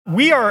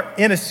We are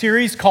in a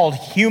series called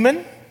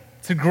Human.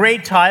 It's a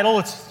great title.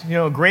 It's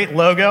a great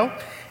logo.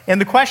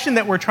 And the question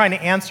that we're trying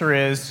to answer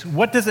is,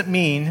 what does it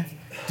mean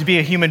to be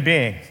a human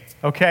being?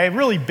 Okay,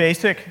 really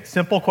basic,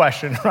 simple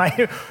question,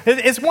 right?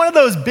 It's one of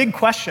those big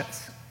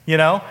questions,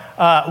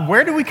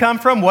 Where do we come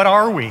from? What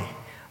are we?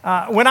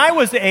 When I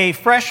was a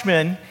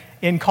freshman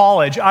in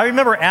college, I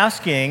remember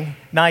asking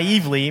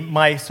naively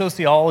my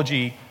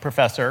sociology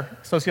professor,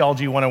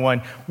 Sociology 101,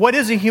 what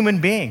is a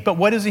human being? But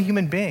what is a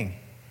human being?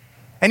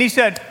 And he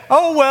said,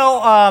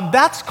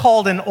 that's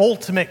called an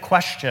ultimate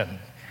question.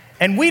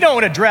 And we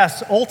don't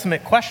address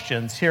ultimate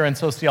questions here in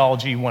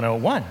Sociology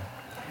 101.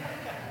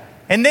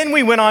 And then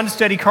we went on to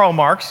study Karl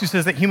Marx, who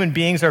says that human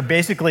beings are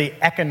basically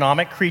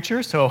economic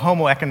creatures, so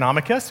Homo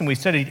economicus. And we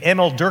studied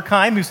Emil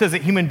Durkheim, who says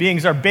that human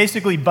beings are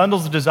basically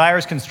bundles of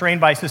desires constrained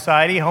by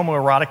society, Homo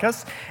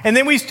eroticus. And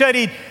then we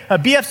studied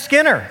B.F.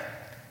 Skinner,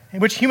 in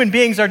which human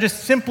beings are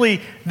just simply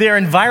their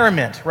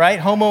environment, right?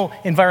 Homo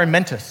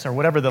environmentus, or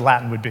whatever the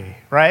Latin would be,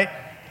 right?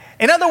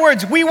 In other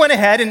words, we went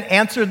ahead and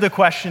answered the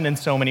question in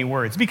so many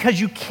words,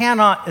 because you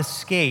cannot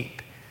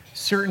escape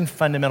certain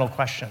fundamental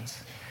questions.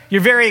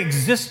 Your very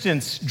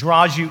existence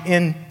draws you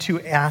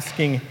into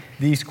asking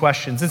these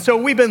questions. And so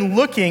we've been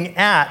looking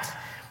at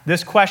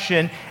this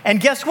question, and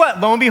guess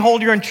what? Lo and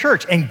behold, you're in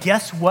church. And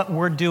guess what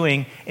we're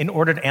doing in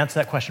order to answer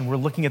that question? We're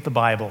looking at the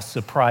Bible.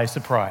 Surprise,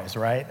 surprise,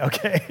 right?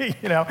 Okay,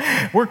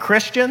 we're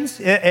Christians.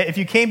 If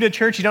you came to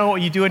church, you don't know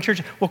what you do in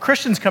church. Well,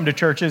 Christians come to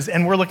churches,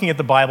 and we're looking at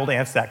the Bible to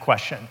answer that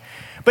question.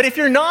 But if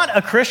you're not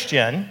a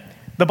Christian,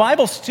 the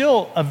Bible's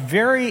still a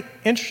very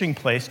interesting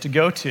place to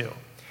go to.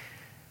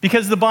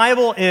 Because the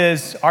Bible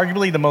is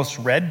arguably the most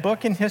read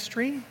book in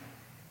history.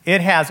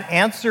 It has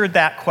answered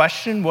that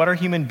question, what are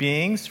human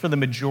beings, for the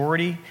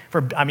majority,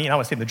 I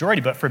won't say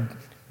majority, but for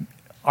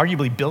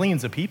arguably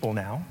billions of people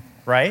now,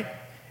 right?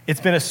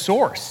 It's been a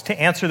source to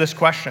answer this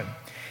question.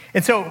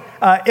 And so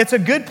it's a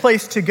good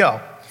place to go.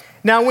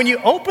 Now, when you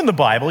open the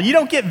Bible, you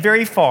don't get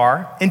very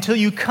far until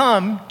you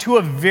come to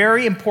a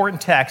very important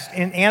text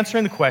in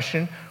answering the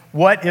question,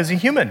 what is a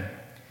human?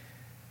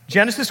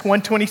 Genesis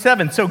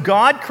 1:27. So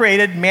God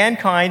created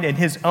mankind in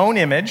his own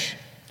image.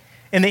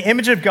 In the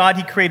image of God,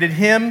 he created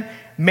him,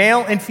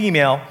 male and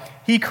female,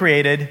 he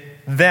created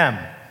them.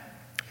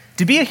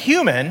 To be a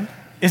human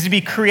is to be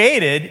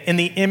created in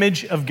the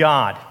image of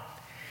God.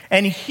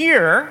 And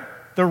here,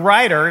 the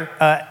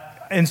writer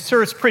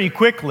inserts pretty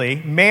quickly,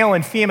 male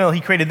and female,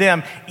 he created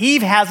them.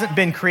 Eve hasn't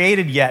been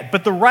created yet,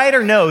 but the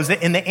writer knows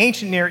that in the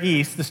ancient Near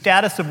East, the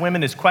status of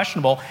women is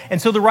questionable,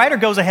 and so the writer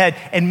goes ahead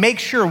and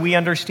makes sure we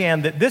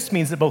understand that this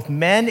means that both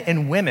men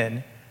and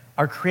women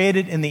are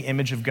created in the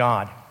image of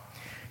God.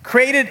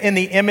 Created in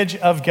the image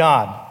of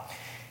God.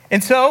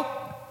 And so,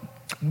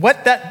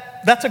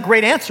 that's a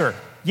great answer.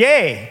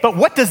 Yay, but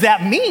what does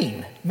that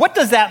mean? What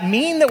does that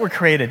mean that we're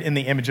created in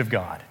the image of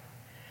God?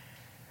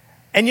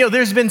 And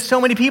there's been so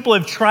many people who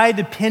have tried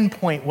to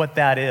pinpoint what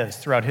that is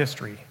throughout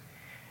history.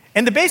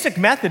 And the basic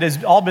method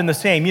has all been the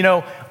same.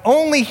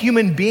 Only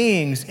human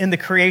beings in the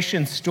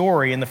creation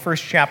story in the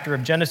first chapter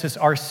of Genesis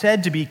are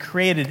said to be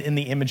created in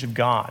the image of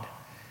God.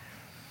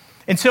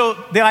 And so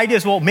the idea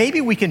is,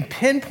 maybe we can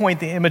pinpoint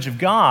the image of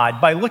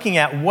God by looking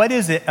at what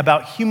is it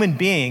about human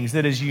beings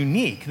that is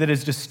unique, that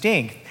is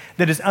distinct,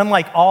 that is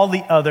unlike all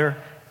the other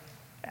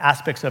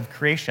aspects of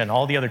creation,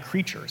 all the other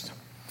creatures.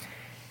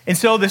 And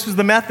so this is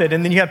the method.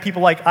 And then you have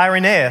people like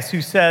Irenaeus,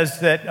 who says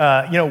that,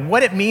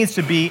 what it means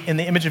to be in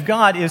the image of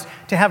God is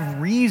to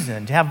have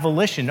reason, to have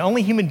volition.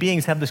 Only human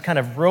beings have this kind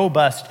of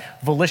robust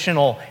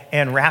volitional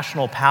and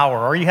rational power.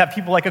 Or you have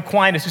people like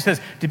Aquinas, who says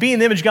to be in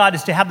the image of God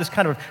is to have this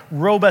kind of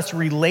robust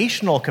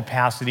relational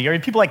capacity. Or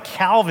people like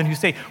Calvin, who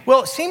say,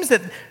 it seems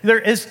that there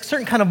is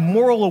certain kind of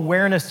moral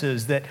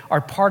awarenesses that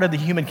are part of the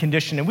human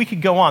condition. And we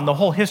could go on. The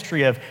whole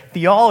history of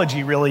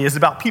theology really is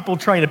about people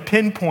trying to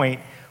pinpoint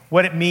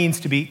what it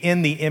means to be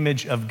in the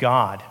image of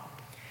God.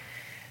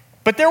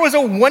 But there was a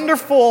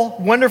wonderful,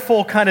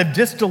 wonderful kind of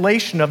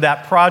distillation of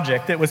that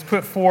project that was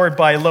put forward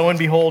by, lo and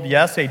behold,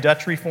 yes, a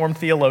Dutch Reformed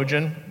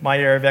theologian, my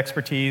area of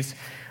expertise,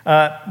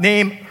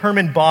 named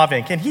Herman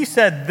Bavinck. And he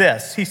said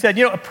this. He said,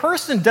 a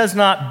person does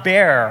not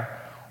bear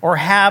or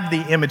have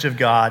the image of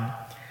God,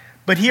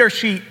 but he or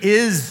she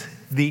is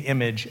the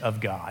image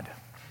of God.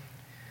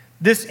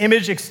 This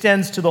image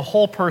extends to the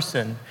whole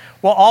person.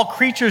 While all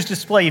creatures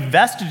display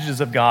vestiges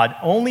of God,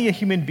 only a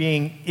human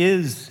being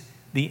is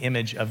the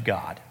image of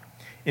God.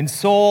 In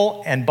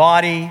soul and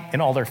body, in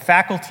all their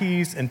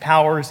faculties and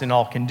powers, in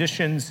all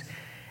conditions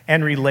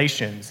and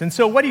relations. And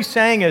so what he's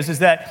saying is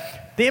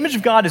that the image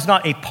of God is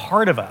not a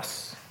part of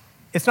us.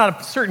 It's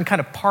not a certain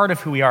kind of part of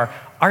who we are.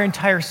 Our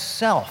entire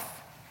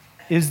self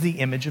is the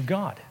image of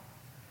God.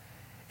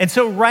 And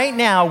so right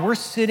now, we're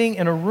sitting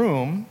in a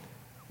room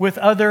with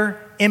other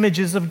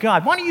images of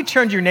God. Why don't you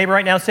turn to your neighbor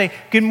right now and say,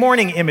 good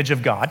morning, image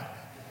of God.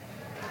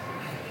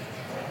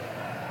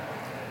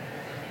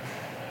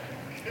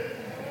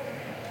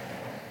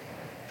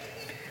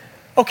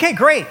 Okay,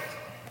 great.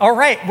 All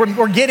right,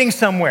 we're getting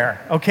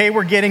somewhere. Okay,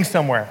 we're getting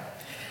somewhere.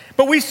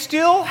 But we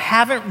still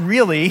haven't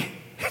really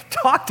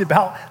talked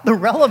about the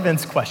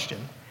relevance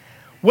question.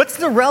 What's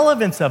the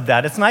relevance of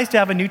that? It's nice to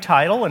have a new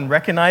title and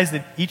recognize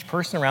that each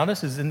person around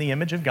us is in the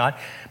image of God.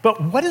 But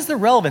what is the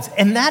relevance?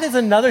 And that is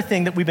another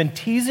thing that we've been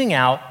teasing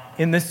out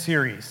in this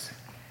series.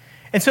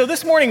 And so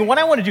this morning, what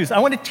I want to do is I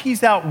want to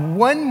tease out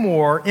one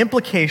more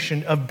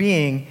implication of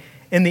being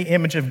in the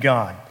image of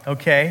God,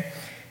 okay?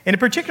 And in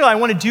particular, I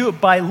want to do it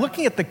by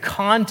looking at the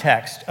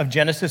context of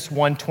Genesis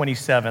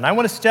 1:27. I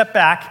want to step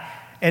back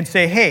and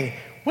say, hey,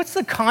 what's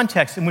the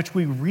context in which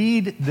we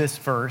read this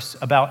verse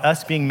about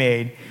us being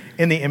made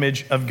in the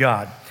image of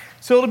God?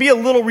 So it'll be a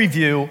little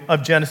review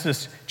of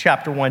Genesis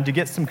chapter 1 to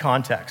get some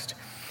context.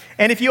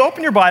 And if you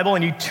open your Bible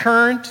and you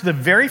turn to the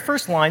very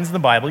first lines of the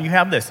Bible, you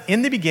have this: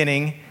 in the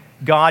beginning,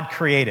 God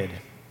created.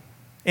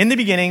 In the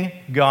beginning,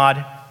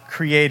 God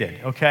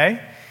created,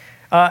 okay?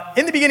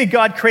 In the beginning,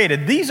 God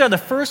created. These are the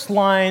first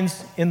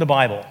lines in the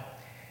Bible.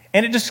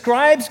 And it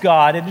describes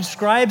God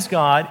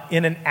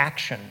in an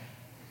action.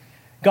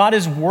 God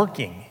is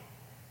working.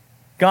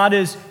 God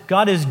is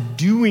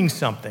doing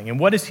something. And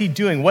what is he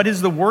doing? What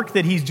is the work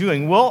that he's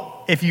doing?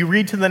 Well, if you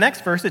read to the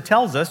next verse, it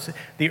tells us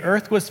the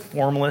earth was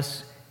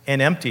formless and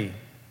empty.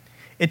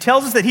 It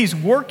tells us that he's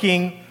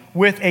working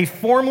with a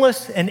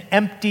formless and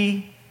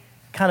empty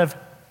kind of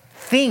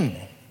thing.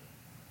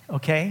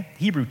 Okay?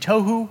 Hebrew,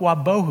 tohu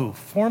wabohu,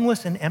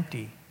 formless and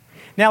empty.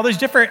 Now, there's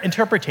different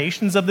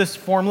interpretations of this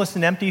formless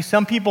and empty.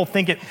 Some people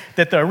think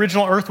that the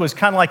original earth was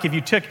kind of like if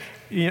you took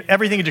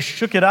everything and just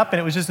shook it up and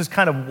it was just this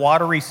kind of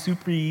watery,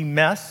 soupy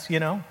mess, you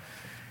know?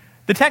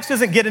 The text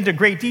doesn't get into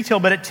great detail,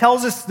 but it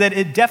tells us that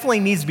it definitely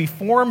needs to be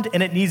formed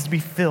and it needs to be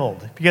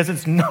filled because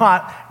it's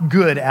not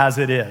good as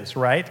it is,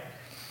 right?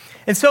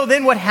 And so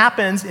then what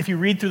happens if you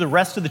read through the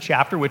rest of the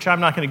chapter, which I'm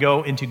not going to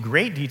go into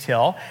great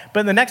detail,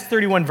 but in the next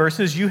 31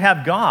 verses, you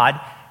have God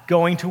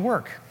going to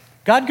work.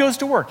 God goes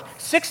to work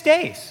 6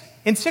 days.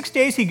 In 6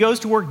 days, he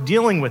goes to work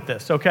dealing with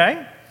this,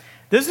 okay?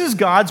 This is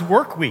God's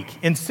work week.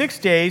 In 6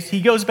 days,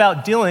 he goes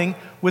about dealing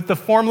with the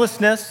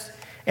formlessness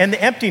and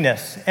the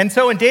emptiness. And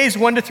so in days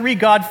 1 to 3,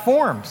 God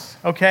forms,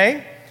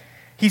 okay?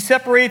 He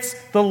separates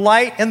the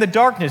light and the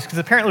darkness because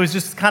apparently it was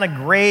just kind of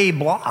gray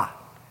blah.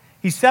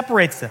 He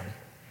separates them.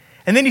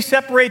 And then he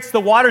separates the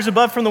waters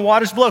above from the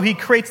waters below. He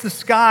creates the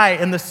sky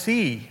and the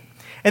sea.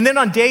 And then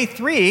on day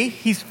 3,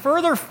 he's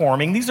further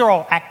forming. These are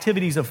all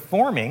activities of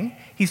forming.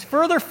 He's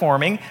further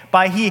forming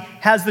by he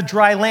has the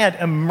dry land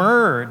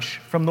emerge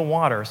from the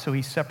water. So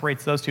he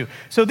separates those two.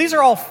 So these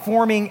are all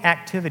forming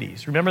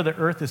activities. Remember, the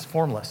earth is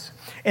formless.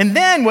 And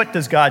then what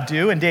does God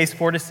do in days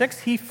 4 to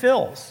 6? He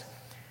fills.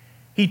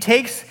 He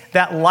takes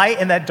that light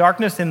and that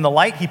darkness. In the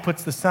light, he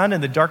puts the sun.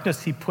 In the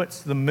darkness, he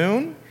puts the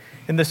moon.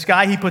 In the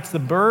sky, he puts the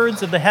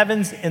birds of the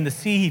heavens. In the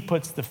sea, he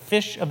puts the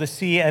fish of the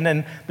sea. And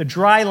in the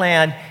dry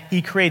land,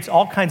 he creates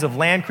all kinds of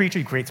land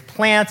creatures. He creates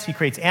plants. He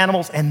creates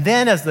animals. And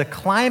then as the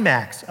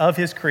climax of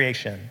his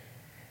creation,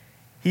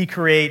 he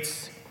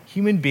creates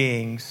human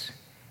beings.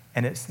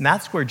 And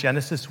that's where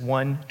Genesis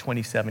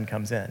 1:27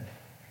 comes in.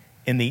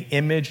 In the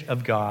image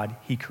of God,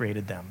 he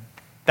created them.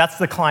 That's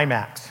the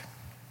climax.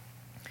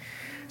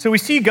 So we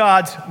see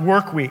God's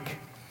work week.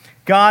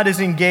 God is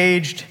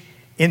engaged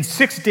in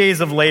 6 days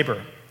of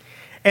labor.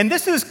 And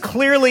this is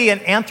clearly an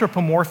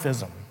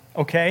anthropomorphism,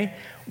 okay?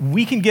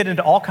 We can get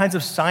into all kinds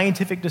of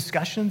scientific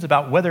discussions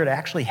about whether it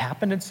actually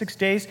happened in 6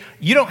 days.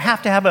 You don't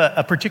have to have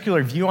a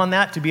particular view on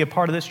that to be a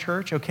part of this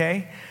church,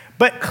 okay?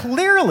 But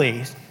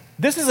clearly,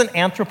 this is an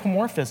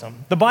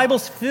anthropomorphism. The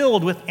Bible's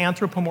filled with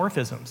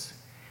anthropomorphisms.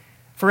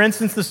 For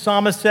instance, the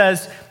psalmist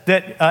says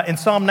that in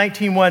Psalm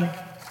 19:1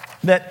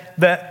 that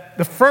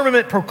the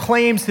firmament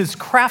proclaims his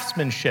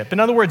craftsmanship. In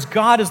other words,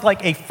 God is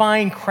like a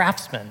fine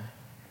craftsman.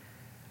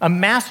 A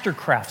master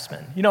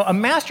craftsman. You know, a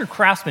master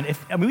craftsman,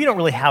 we don't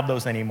really have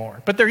those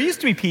anymore, but there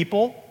used to be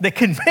people that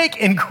could make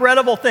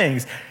incredible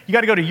things. You got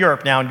to go to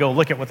Europe now and go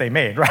look at what they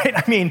made, right?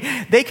 I mean,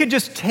 they could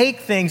just take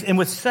things and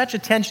with such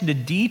attention to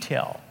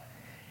detail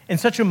and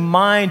such a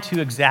mind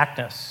to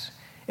exactness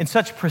and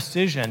such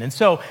precision. And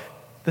so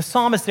the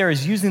psalmist there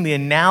is using the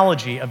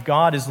analogy of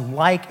God is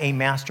like a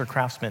master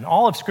craftsman.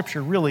 All of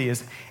Scripture really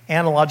is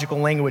analogical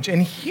language.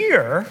 And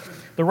here,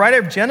 the writer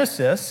of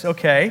Genesis,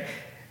 okay,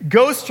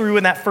 goes through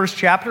in that first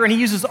chapter, and he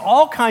uses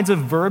all kinds of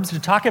verbs to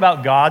talk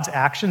about God's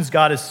actions.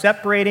 God is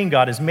separating,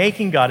 God is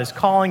making, God is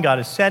calling, God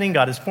is setting,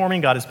 God is forming,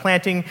 God is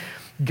planting.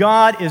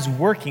 God is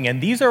working.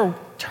 And these are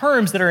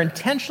terms that are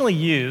intentionally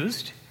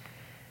used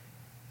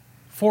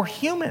for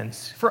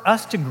humans, for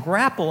us to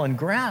grapple and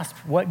grasp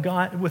what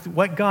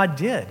God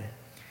did.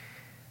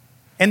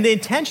 And the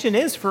intention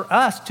is for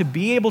us to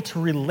be able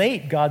to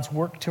relate God's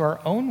work to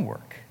our own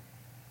work.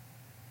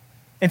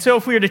 And so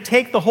if we were to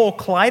take the whole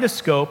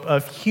kaleidoscope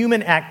of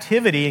human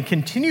activity and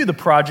continue the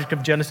project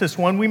of Genesis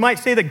 1, we might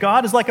say that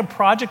God is like a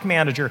project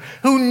manager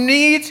who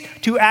needs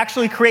to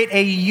actually create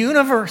a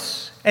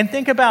universe. And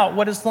think about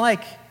what it's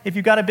like if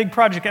you've got a big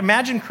project.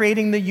 Imagine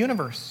creating the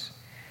universe.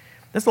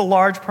 That's a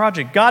large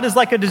project. God is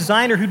like a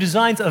designer who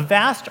designs a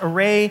vast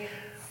array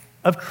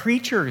of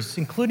creatures,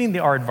 including the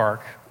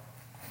aardvark,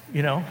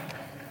 you know,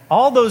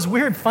 all those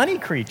weird, funny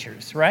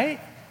creatures,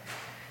 right?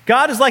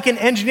 God is like an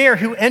engineer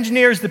who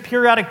engineers the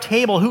periodic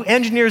table, who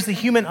engineers the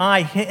human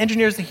eye, who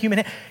engineers the human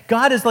hand.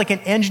 God is like an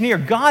engineer.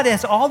 God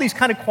has all these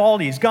kind of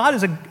qualities. God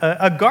is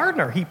a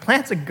gardener. He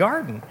plants a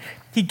garden.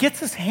 He gets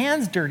his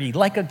hands dirty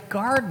like a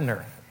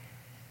gardener.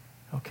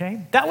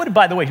 Okay? That would,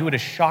 by the way, he would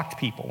have shocked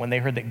people when they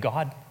heard that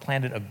God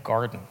planted a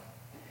garden.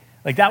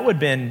 Like that would have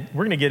been,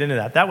 we're going to get into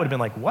that. That would have been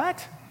like,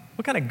 what?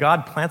 What kind of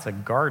God plants a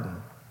garden?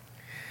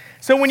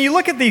 So when you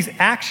look at these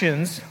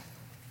actions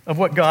of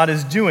what God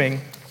is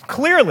doing,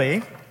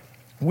 clearly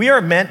we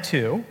are meant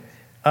to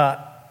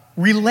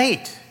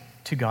relate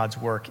to God's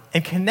work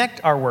and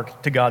connect our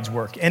work to God's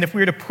work. And if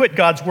we were to put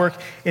God's work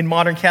in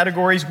modern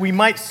categories, we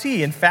might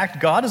see, in fact,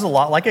 God is a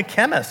lot like a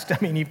chemist. I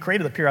mean, he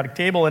created the periodic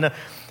table,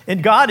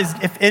 and God is,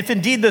 if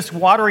indeed this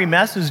watery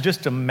mess is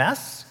just a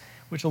mess,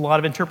 which a lot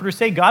of interpreters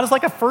say, God is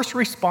like a first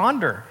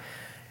responder.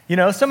 You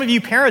know, some of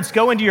you parents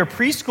go into your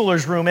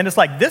preschooler's room and it's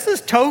like, this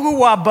is tohu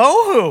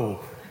wabohu.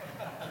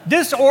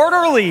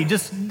 Disorderly,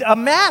 just a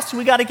mess.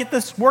 We got to get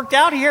this worked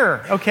out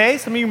here, okay?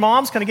 Some of you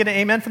moms, can I get an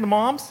amen from the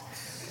moms?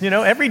 You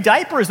know, every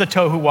diaper is a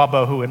tohu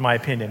wabohu, in my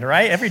opinion,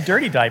 right? Every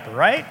dirty diaper,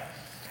 right?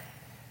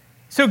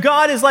 So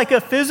God is like a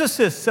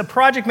physicist, a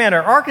project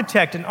manager,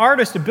 architect, an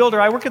artist, a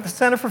builder. I work at the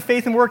Center for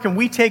Faith and Work, and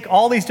we take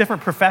all these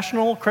different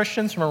professional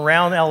Christians from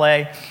around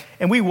LA,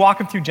 and we walk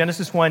them through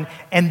Genesis 1,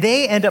 and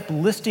they end up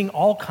listing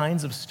all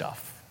kinds of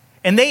stuff.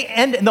 And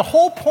the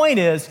whole point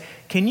is,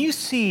 can you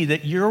see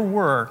that your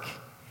work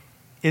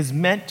is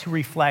meant to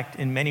reflect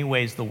in many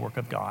ways the work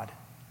of God?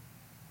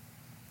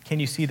 Can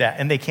you see that?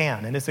 And they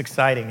can, and it's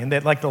exciting, and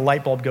that like the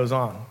light bulb goes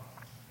on,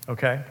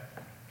 okay?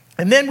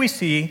 And then we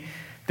see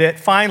that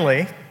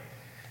finally,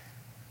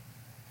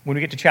 when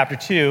we get to chapter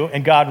 2,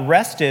 and God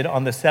rested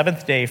on the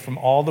seventh day from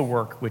all the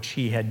work which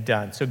he had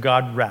done. So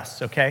God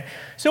rests, okay?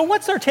 So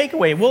what's our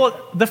takeaway?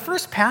 Well, the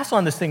first pass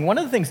on this thing, one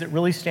of the things that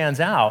really stands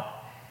out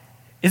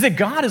is that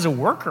God is a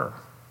worker.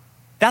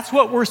 That's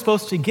what we're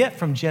supposed to get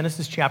from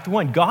Genesis chapter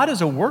 1. God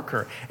is a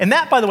worker. And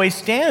that, by the way,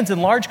 stands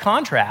in large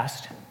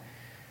contrast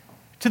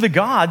to the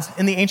gods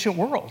in the ancient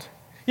world.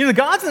 You know, the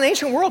gods in the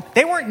ancient world,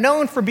 they weren't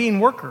known for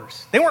being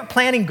workers. They weren't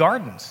planting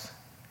gardens.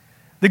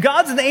 The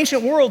gods in the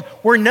ancient world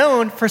were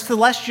known for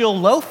celestial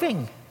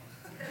loafing.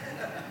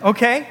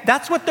 Okay?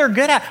 That's what they're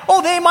good at.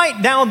 Oh, they might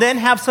now and then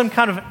have some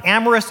kind of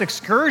amorous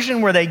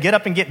excursion where they get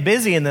up and get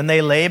busy and then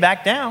they lay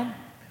back down.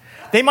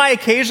 They might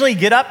occasionally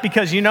get up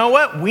because, you know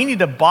what, we need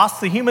to boss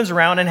the humans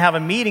around and have a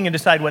meeting and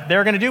decide what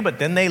they're going to do, but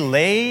then they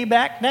lay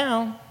back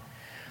down.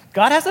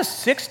 God has a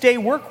 6-day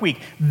work week.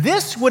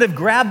 This would have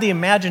grabbed the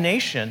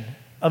imagination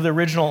of the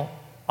original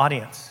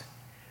audience.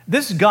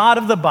 This God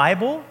of the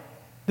Bible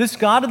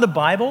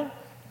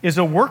is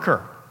a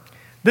worker.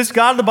 This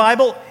God of the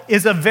Bible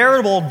is a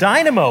veritable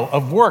dynamo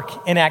of work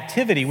and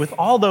activity with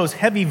all those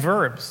heavy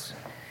verbs.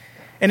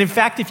 And in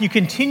fact, if you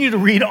continue to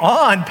read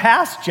on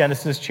past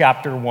Genesis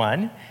chapter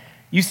 1,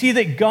 you see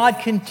that God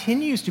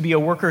continues to be a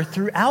worker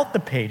throughout the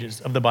pages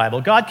of the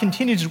Bible. God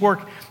continues to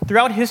work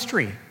throughout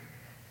history.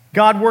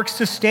 God works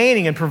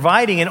sustaining and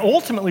providing and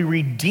ultimately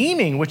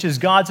redeeming, which is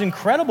God's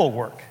incredible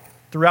work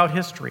throughout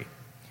history.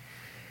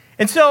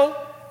 And so,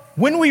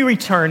 when we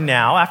return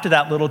now, after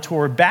that little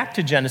tour, back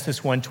to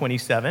Genesis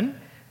 1:27,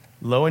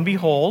 lo and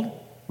behold,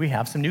 we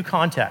have some new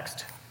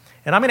context.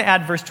 And I'm going to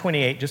add verse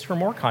 28 just for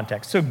more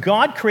context. So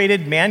God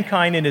created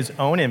mankind in his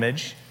own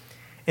image.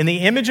 In the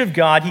image of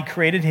God, he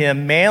created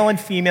him. Male and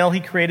female, he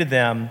created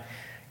them.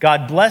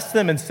 God blessed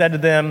them and said to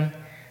them,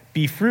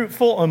 be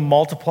fruitful and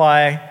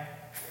multiply,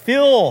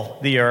 fill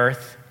the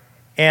earth,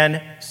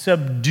 and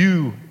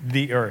subdue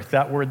the earth.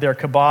 That word there,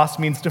 kabos,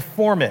 means to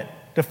form it.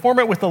 To form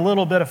it with a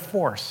little bit of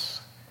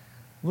force,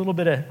 a little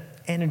bit of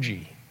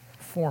energy.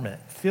 Form it,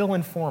 fill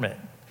and form it.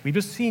 We've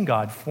just seen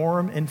God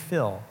form and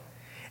fill.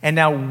 And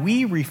now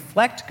we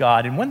reflect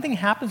God. And one thing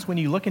happens when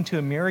you look into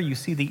a mirror, you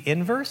see the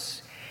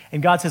inverse.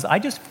 And God says, I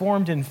just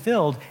formed and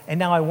filled, and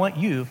now I want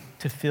you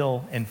to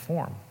fill and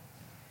form.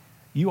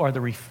 You are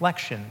the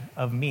reflection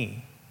of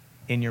me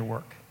in your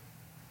work.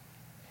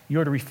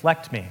 You are to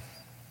reflect me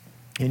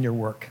in your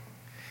work.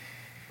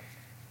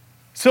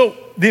 So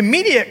the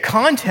immediate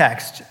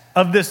context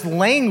of this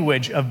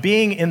language of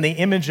being in the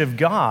image of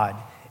God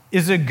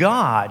is a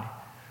God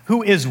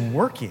who is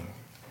working.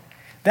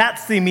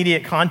 That's the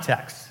immediate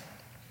context.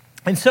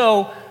 And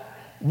so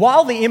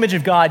while the image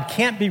of God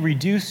can't be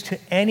reduced to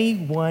any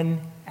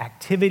one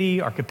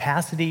activity, our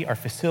capacity, our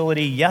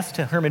facility, yes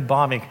to Herman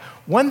Bavinck,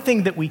 one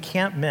thing that we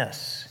can't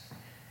miss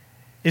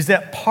is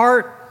that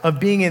part of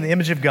being in the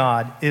image of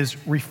God is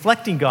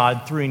reflecting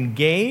God through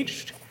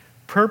engaged,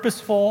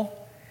 purposeful,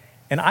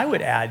 and I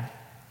would add,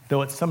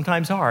 though it's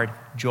sometimes hard,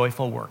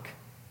 joyful work.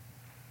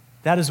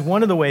 That is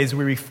one of the ways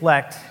we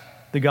reflect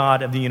the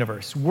God of the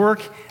universe.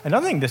 Work,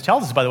 another thing this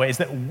tells us, by the way, is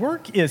that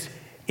work is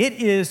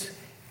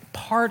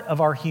part of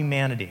our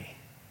humanity.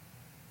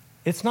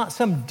 It's not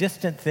some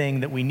distant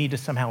thing that we need to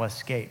somehow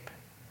escape.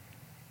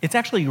 It's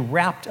actually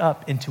wrapped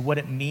up into what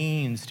it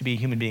means to be a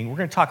human being. We're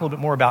going to talk a little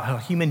bit more about how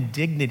human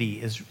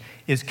dignity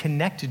is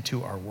connected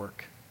to our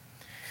work.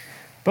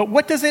 But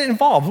what does it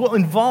involve? Well, it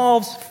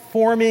involves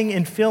forming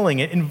and filling.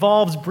 It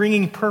involves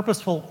bringing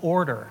purposeful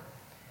order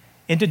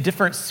into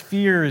different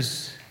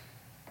spheres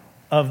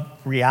of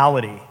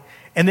reality,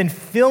 and then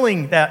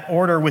filling that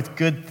order with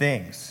good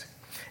things.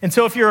 And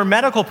so if you're a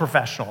medical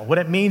professional, what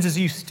it means is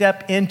you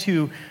step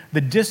into the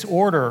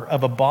disorder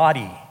of a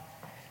body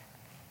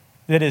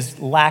that is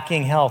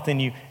lacking health, and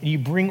you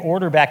bring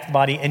order back to the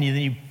body, and then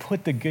you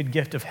put the good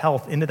gift of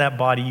health into that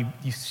body.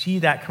 You see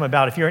that come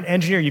about. If you're an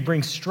engineer, you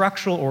bring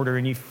structural order,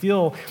 and you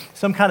feel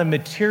some kind of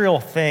material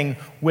thing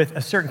with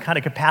a certain kind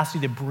of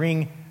capacity to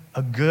bring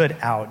a good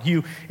out.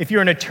 If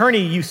you're an attorney,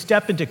 you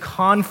step into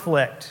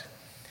conflict,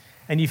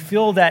 and you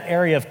fill that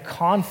area of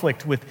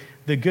conflict with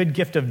the good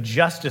gift of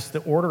justice, the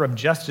order of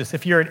justice.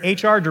 If you're an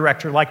HR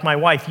director like my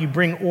wife, you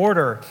bring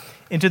order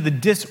into the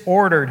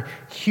disordered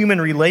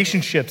human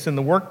relationships in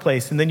the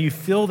workplace, and then you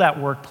fill that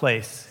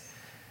workplace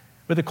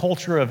with a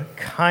culture of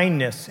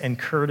kindness and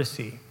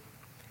courtesy.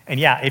 And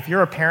yeah, if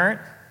you're a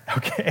parent,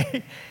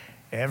 okay,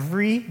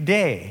 every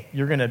day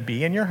you're gonna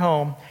be in your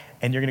home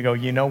and you're gonna go,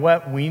 you know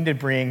what, we need to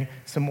bring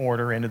some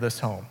order into this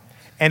home.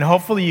 And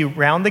hopefully you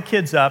round the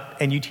kids up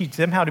and you teach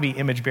them how to be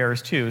image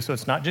bearers too, so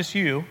it's not just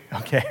you,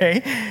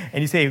 okay?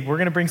 And you say, we're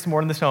gonna bring some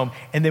order in this home.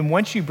 And then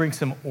once you bring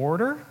some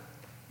order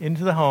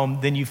into the home,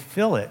 then you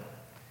fill it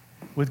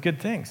with good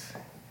things.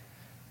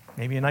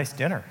 Maybe a nice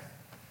dinner.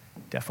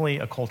 Definitely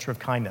a culture of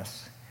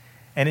kindness.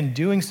 And in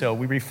doing so,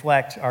 we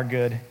reflect our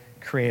good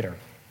Creator.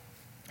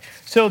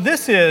 So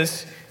this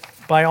is,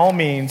 by all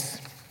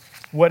means,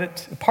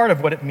 part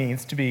of what it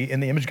means to be in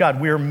the image of God.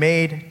 We are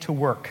made to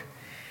work.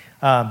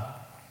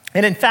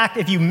 And in fact,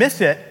 if you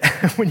miss it,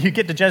 when you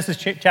get to Genesis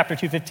chapter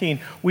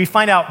 2:15, we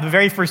find out the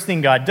very first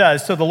thing God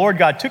does. So the Lord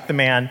God took the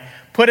man,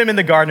 put him in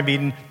the Garden of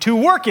Eden to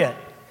work it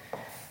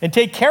and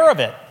take care of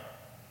it.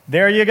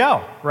 There you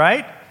go,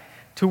 right?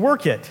 To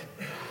work it.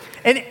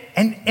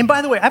 And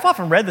by the way, I've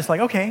often read this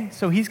like, okay,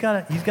 so he's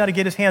got to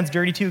get his hands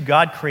dirty too.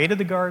 God created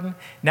the garden.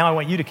 Now I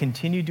want you to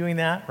continue doing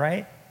that,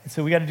 right? And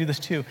so we got to do this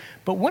too.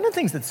 But one of the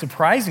things that's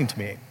surprising to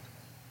me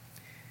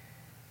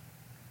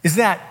is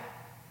that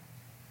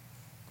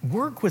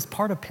work was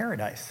part of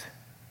paradise.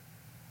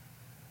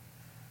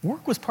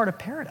 Work was part of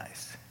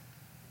paradise.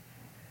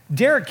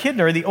 Derek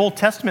Kidner, the Old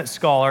Testament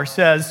scholar,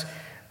 says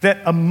that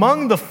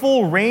among the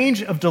full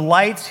range of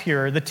delights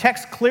here, the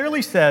text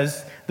clearly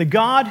says the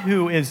God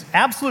who is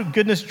absolute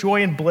goodness,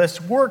 joy, and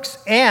bliss works,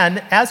 and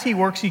as he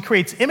works, he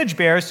creates image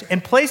bearers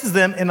and places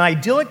them in an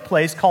idyllic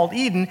place called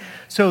Eden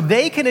so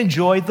they can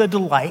enjoy the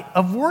delight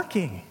of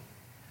working.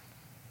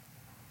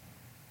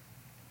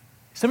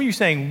 Some of you are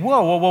saying,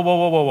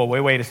 whoa,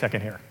 wait a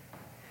second here.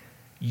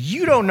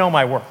 You don't know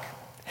my work.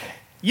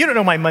 You don't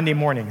know my Monday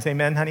mornings.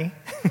 Amen, honey?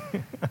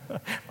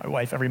 My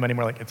wife, every Monday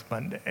morning, like, it's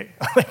Monday.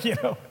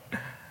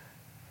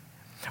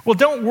 Well,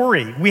 don't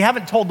worry. We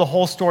haven't told the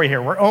whole story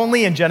here. We're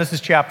only in Genesis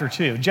chapter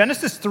 2.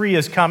 Genesis 3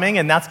 is coming,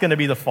 and that's going to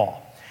be the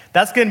fall.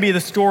 That's going to be the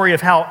story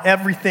of how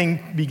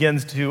everything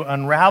begins to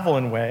unravel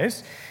in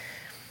ways,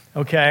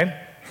 okay?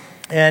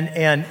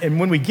 And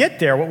when we get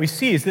there, what we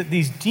see is that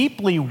these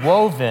deeply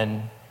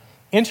woven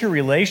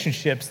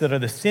interrelationships that are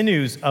the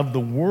sinews of the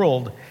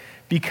world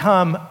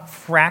become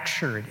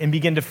fractured and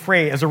begin to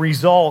fray as a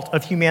result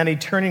of humanity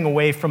turning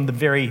away from the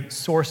very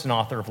source and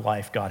author of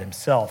life, God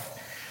himself.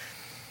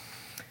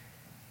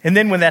 And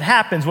then when that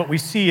happens, what we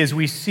see is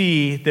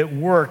that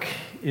work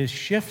is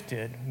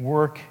shifted.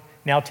 Work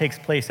now takes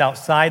place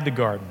outside the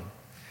garden.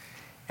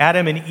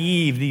 Adam and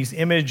Eve, these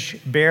image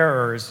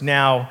bearers,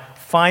 now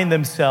find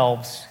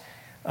themselves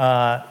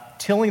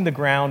tilling the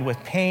ground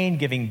with pain,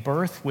 giving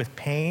birth with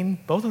pain.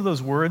 Both of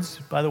those words,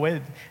 by the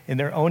way, in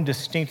their own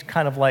distinct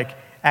kind of like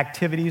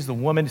activities. The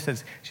woman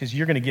says,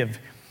 you're going to give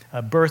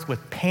birth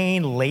with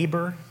pain,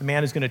 labor. The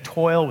man is going to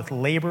toil with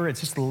labor.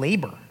 It's just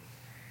labor.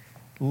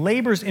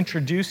 Labor's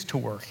introduced to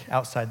work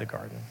outside the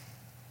garden,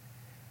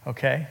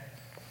 okay?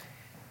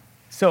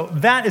 So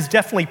that is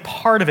definitely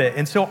part of it.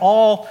 And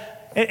so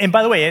and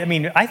by the way, I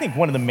mean, I think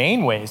one of the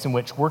main ways in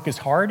which work is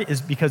hard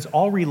is because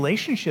all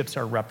relationships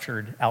are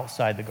ruptured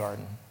outside the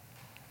garden.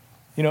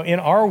 You know,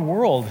 in our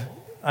world,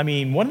 I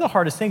mean, one of the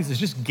hardest things is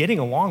just getting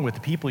along with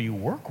the people you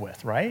work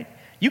with, right?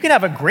 You can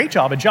have a great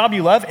job, a job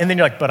you love, and then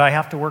you're like, but I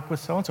have to work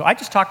with so-and-so. I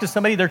just talked to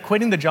somebody, they're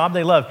quitting the job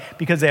they love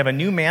because they have a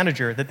new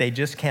manager that they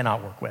just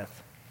cannot work with.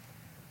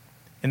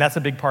 And that's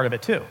a big part of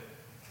it too,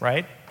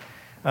 right?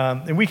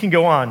 And we can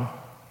go on.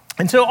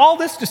 And so all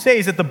this to say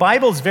is that the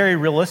Bible is very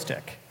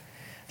realistic.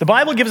 The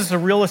Bible gives us a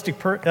realistic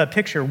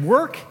picture.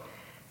 Work,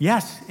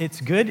 yes, it's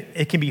good.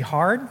 It can be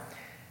hard.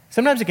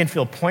 Sometimes it can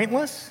feel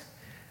pointless.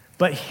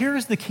 But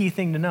here's the key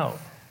thing to note.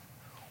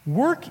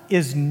 Work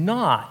is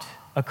not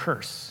a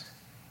curse.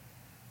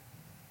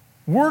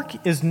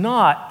 Work is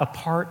not a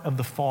part of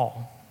the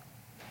fall.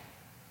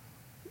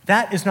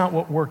 That is not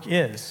what work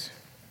is.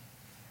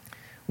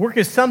 Work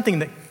is something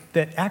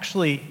that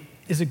actually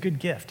is a good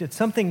gift. It's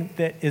something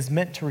that is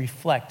meant to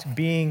reflect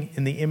being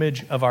in the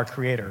image of our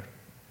Creator.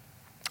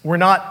 We're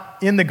not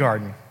in the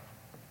garden,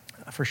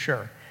 for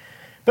sure.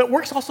 But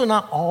work's also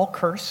not all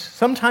curse.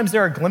 Sometimes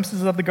there are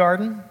glimpses of the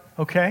garden,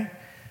 okay?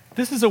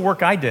 This is a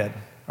work I did.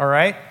 all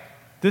right?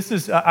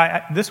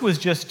 This was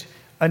just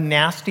a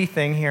nasty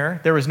thing here.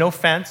 There was no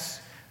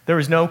fence. There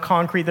was no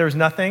concrete. There was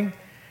nothing.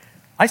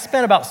 I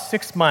spent about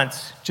 6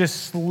 months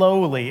just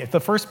slowly. If the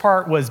first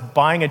part was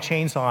buying a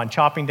chainsaw and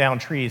chopping down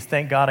trees,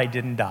 thank God I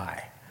didn't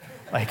die.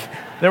 Like,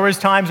 there was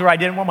times where I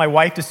didn't want my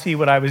wife to see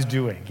what I was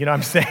doing. You know what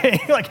I'm saying?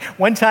 Like,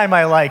 one time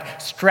I,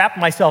 strapped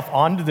myself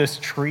onto this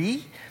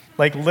tree.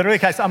 Like, literally,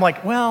 I'm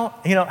like, well,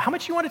 how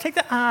much you want to take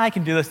that? I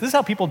can do this. This is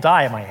how people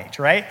die at my age,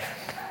 right?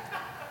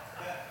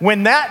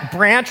 When that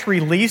branch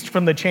released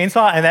from the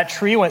chainsaw and that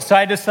tree went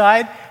side to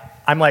side,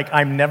 I'm like,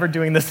 I'm never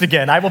doing this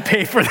again. I will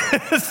pay for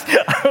this.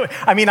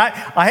 I mean,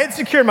 I had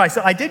secured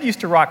myself. I did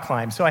used to rock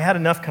climb, so I had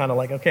enough kind of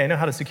okay, I know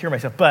how to secure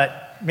myself.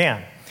 But,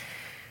 man.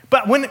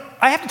 But when,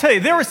 I have to tell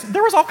you, there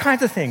was all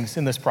kinds of things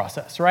in this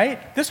process,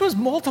 right? This was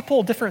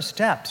multiple different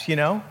steps,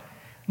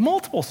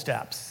 multiple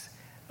steps.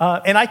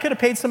 And I could have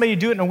paid somebody to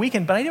do it in a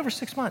weekend, but I did it over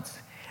 6 months.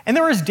 And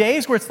there was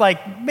days where it's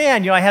like,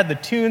 man, I had the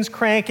tunes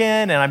cranking,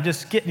 and I'm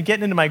just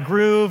getting into my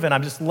groove, and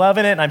I'm just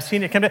loving it, and I'm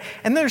seeing it come to.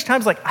 And there's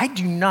times like, I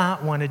do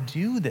not want to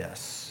do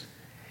this.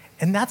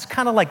 And that's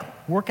kind of like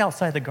work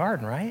outside the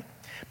garden, right?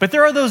 But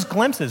there are those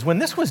glimpses. When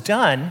this was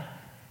done,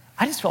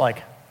 I just felt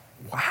like,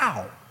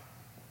 wow.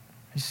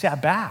 I just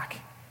sat back.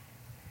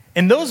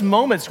 And those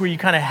moments where you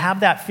kind of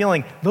have that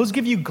feeling, those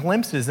give you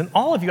glimpses. And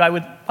all of you, I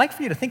would like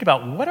for you to think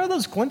about, what are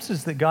those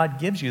glimpses that God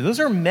gives you? Those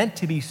are meant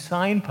to be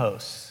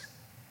signposts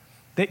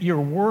that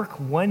your work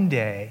one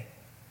day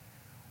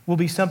will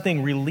be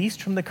something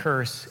released from the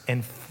curse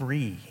and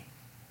free.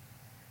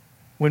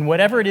 When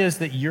whatever it is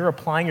that you're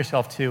applying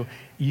yourself to,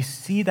 you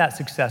see that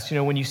success.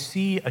 When you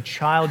see a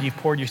child you've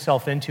poured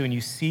yourself into and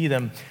you see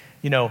them,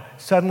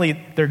 suddenly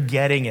they're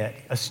getting it.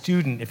 A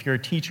student, if you're a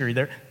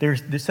teacher,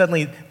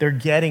 suddenly they're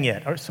getting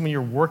it. Or someone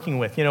you're working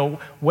with,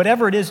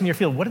 whatever it is in your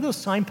field, what are those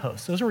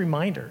signposts? Those are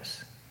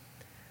reminders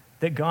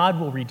that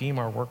God will redeem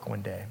our work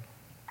one day.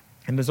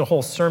 And there's a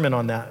whole sermon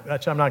on that,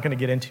 which I'm not going to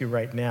get into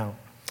right now.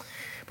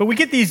 But we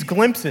get these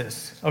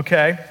glimpses,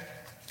 okay,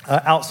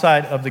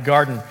 outside of the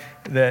garden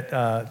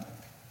that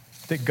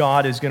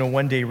God is going to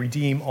one day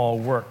redeem all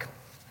work.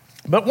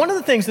 But one of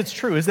the things that's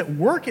true is that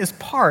work is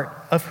part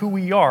of who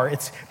we are.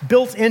 It's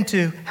built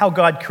into how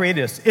God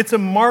created us. It's a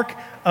mark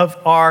of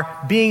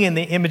our being in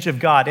the image of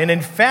God. And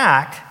in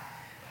fact,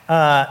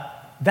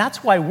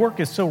 that's why work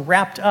is so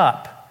wrapped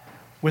up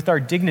with our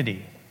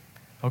dignity,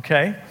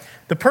 okay?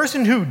 The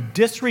person who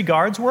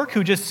disregards work,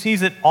 who just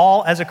sees it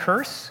all as a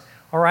curse,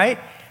 all right,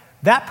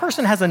 that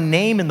person has a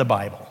name in the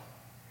Bible.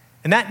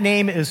 And that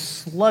name is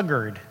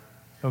sluggard,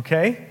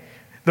 okay?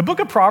 The book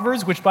of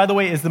Proverbs, which, by the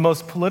way, is the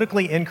most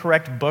politically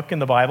incorrect book in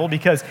the Bible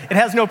because it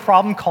has no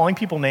problem calling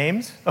people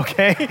names,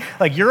 okay?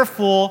 Like, you're a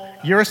fool,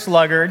 you're a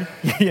sluggard,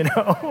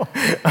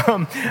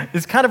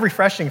 It's kind of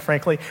refreshing,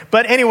 frankly.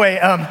 But anyway,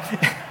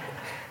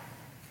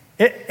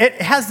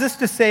 it has this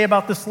to say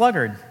about the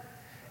sluggard.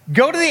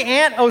 Go to the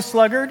ant, O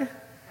sluggard.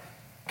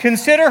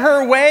 Consider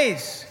her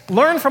ways.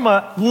 Learn from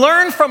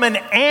an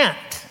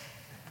ant.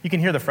 You can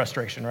hear the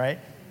frustration, right?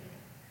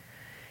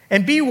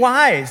 And be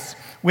wise.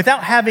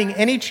 Without having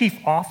any chief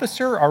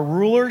officer or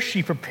ruler,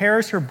 she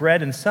prepares her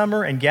bread in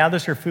summer and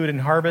gathers her food in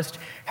harvest.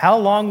 How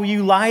long will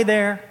you lie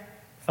there,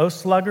 O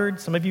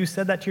sluggard? Some of you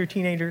said that to your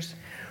teenagers.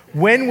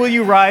 When will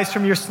you rise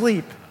from your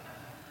sleep?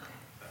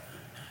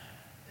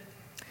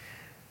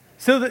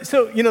 So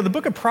the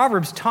book of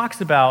Proverbs talks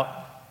about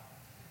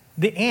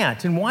the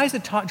ant. And why is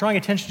it drawing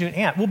attention to an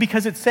ant? Well,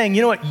 because it's saying,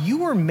 you know what? You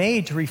were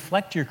made to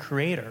reflect your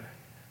Creator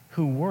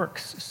who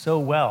works so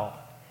well.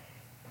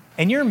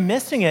 And you're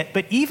missing it,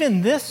 but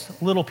even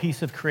this little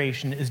piece of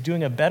creation is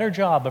doing a better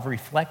job of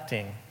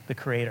reflecting the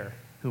Creator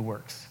who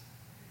works.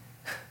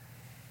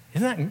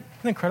 Isn't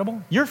that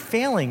incredible? You're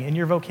failing in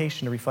your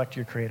vocation to reflect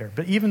your Creator,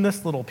 but even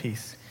this little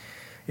piece,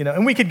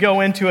 and we could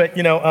go into it,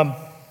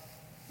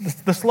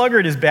 the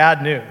sluggard is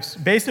bad news.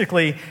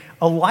 Basically,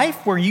 a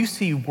life where you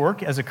see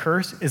work as a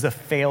curse is a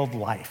failed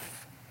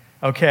life,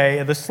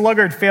 okay? The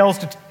sluggard fails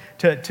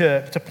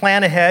to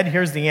plan ahead.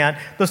 Here's the ant.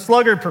 The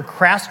sluggard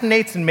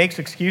procrastinates and makes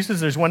excuses.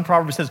 There's one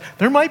proverb that says,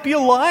 there might be a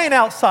lion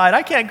outside.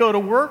 I can't go to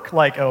work.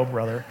 Like, oh,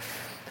 brother.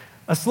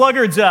 A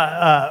sluggard's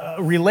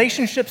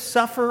relationships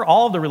suffer,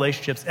 all of the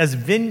relationships, as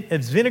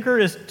vinegar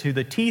is to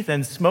the teeth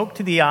and smoke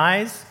to the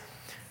eyes.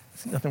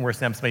 It's nothing worse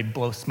than somebody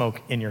blow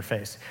smoke in your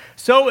face.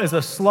 So is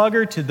a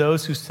sluggard to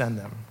those who send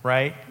them,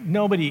 right?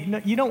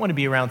 You don't want to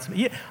be around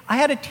somebody. I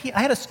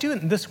had a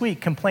student this week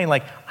complain,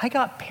 like, I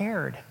got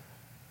paired.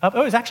 It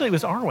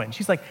was Arwen.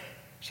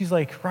 She's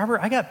like,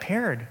 Robert, I got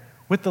paired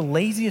with the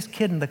laziest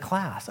kid in the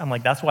class. I'm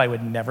like, that's why I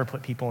would never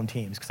put people in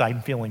teams, because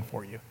I'm feeling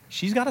for you.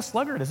 She's got a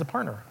sluggard as a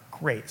partner.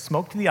 Great.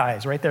 Smoke to the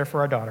eyes right there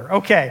for our daughter.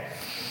 Okay.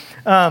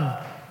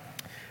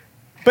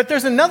 But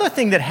there's another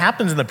thing that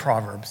happens in the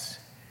Proverbs.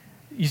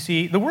 You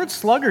see, the word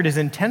sluggard is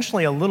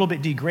intentionally a little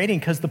bit degrading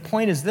because the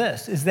point is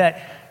this, is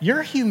that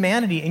your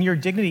humanity and your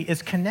dignity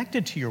is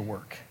connected to your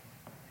work,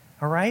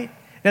 all right?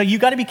 Now, you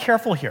got to be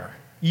careful here.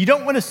 You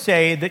don't want to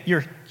say that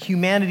your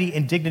humanity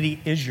and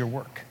dignity is your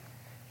work,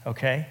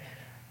 okay?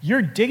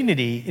 Your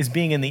dignity is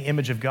being in the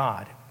image of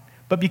God.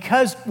 But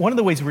because one of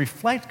the ways we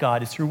reflect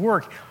God is through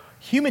work,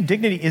 human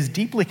dignity is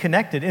deeply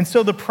connected. And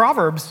so the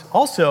Proverbs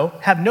also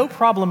have no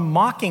problem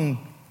mocking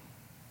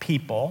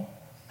people,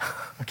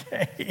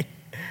 okay,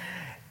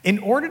 in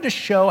order to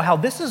show how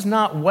this is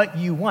not what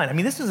you want. I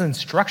mean, this is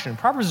instruction.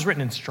 Proverbs is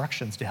written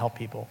instructions to help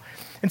people.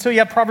 And so you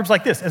have Proverbs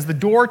like this: as the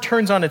door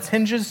turns on its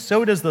hinges,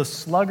 so does the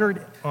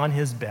sluggard on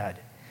his bed.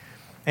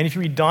 And if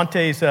you read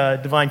Dante's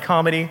Divine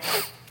Comedy,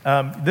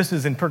 this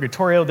is in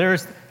Purgatorio. They're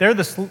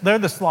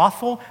the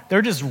slothful.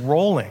 They're just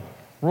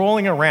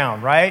rolling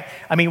around, right?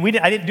 I mean,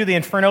 I didn't do the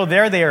Inferno.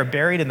 There they are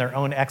buried in their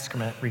own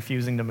excrement,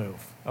 refusing to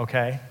move,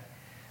 okay?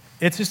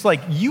 It's just like,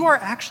 you are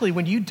actually,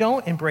 when you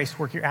don't embrace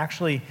work, you're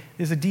actually,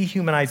 there's a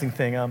dehumanizing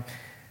thing.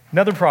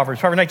 Another Proverb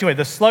 19:8,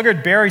 the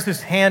sluggard buries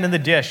his hand in the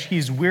dish.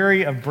 He's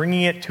weary of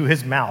bringing it to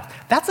his mouth.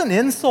 That's an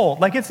insult.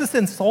 Like, it's this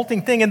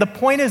insulting thing. And the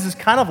point is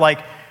kind of like,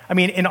 I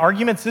mean, in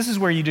arguments, this is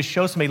where you just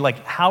show somebody,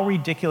 like, how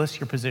ridiculous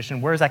your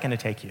position, where is that going to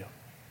take you?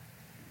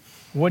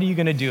 What are you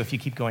going to do if you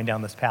keep going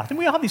down this path? And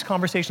we all have these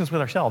conversations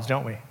with ourselves,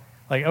 don't we?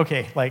 Like,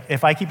 okay, like,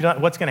 if I keep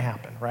doing, what's going to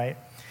happen, right?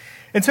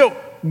 And so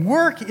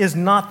work is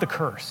not the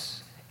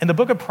curse. And the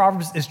book of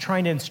Proverbs is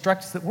trying to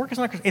instruct us that work is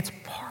not a curse. It's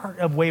part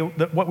of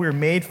what we were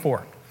made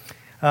for.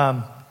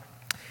 And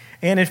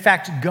in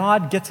fact,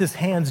 God gets his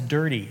hands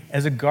dirty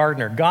as a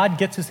gardener. God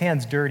gets his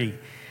hands dirty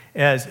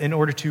in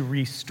order to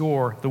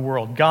restore the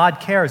world. God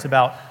cares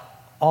about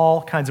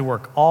all kinds of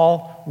work.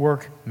 All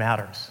work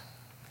matters.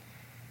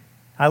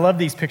 I love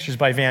these pictures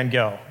by Van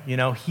Gogh. You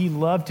know, he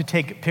loved to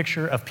take a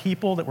picture of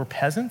people that were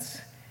peasants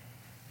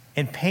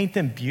and paint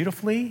them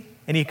beautifully.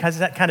 And he has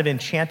that kind of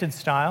enchanted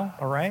style,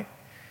 all right?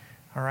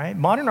 All right?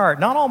 Modern art,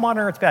 not all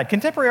modern art's bad.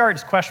 Contemporary art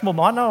is questionable,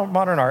 not all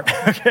modern art,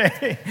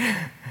 okay?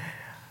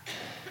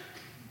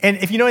 And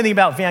if you know anything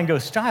about Van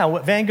Gogh's style,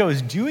 what Van Gogh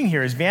is doing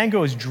here is Van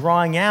Gogh is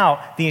drawing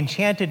out the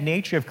enchanted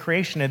nature of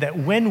creation, and that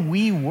when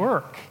we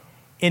work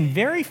in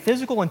very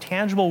physical and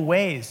tangible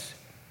ways,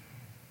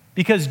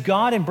 because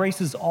God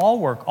embraces all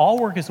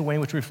work is a way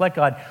in which we reflect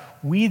God,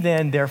 we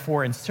then,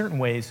 therefore, in certain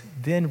ways,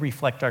 then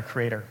reflect our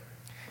Creator.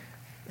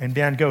 And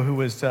Van Gogh, who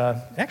was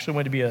actually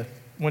wanted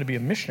to be a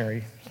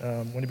missionary,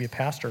 wanted to be a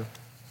pastor,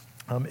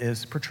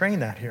 is portraying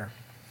that here.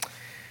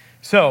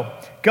 So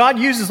God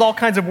uses all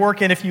kinds of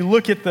work, and if you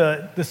look at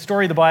the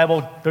story of the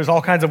Bible, there's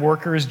all kinds of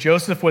workers.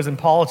 Joseph was in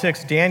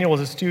politics, Daniel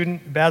was a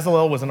student,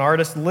 Bezalel was an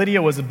artist,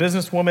 Lydia was a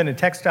businesswoman and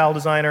textile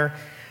designer,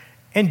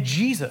 and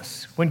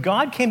Jesus, when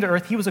God came to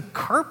earth, he was a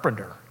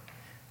carpenter.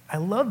 I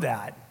love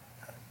that.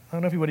 I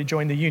don't know if he would have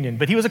joined the union,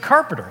 but he was a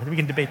carpenter. We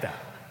can debate that.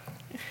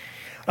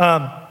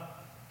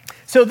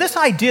 So this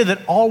idea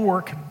that all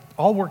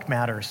work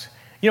matters.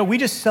 You know, we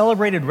just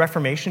celebrated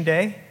Reformation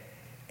Day,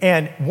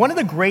 and one of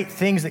the great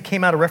things that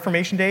came out of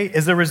Reformation Day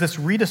is there was this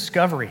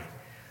rediscovery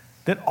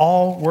that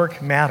all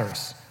work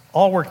matters.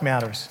 All work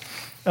matters.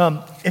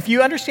 If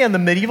you understand the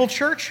medieval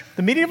church,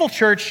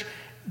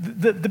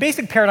 the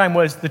basic paradigm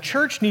was the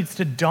church needs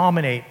to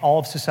dominate all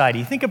of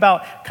society. Think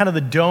about kind of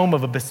the dome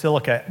of a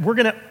basilica. We're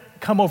going to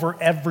come over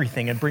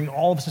everything and bring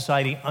all of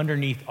society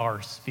underneath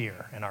our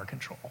sphere and our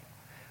control,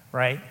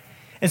 right?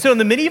 And so in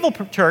the medieval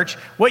church,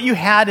 what you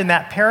had in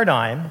that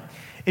paradigm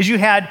is you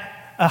had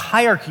a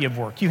hierarchy of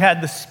work. You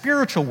had the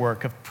spiritual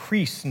work of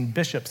priests and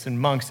bishops and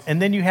monks,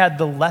 and then you had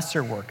the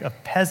lesser work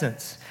of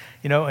peasants,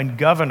 and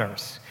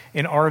governors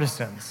and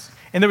artisans.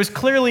 And there was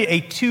clearly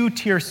a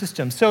two-tier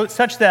system, so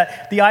such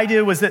that the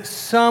idea was that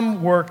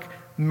some work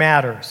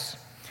matters.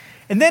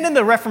 And then in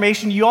the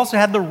Reformation, you also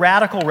had the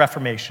Radical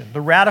Reformation.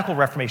 The Radical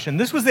Reformation.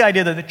 This was the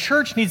idea that the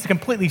church needs to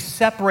completely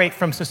separate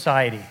from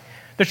society.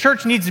 The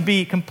church needs to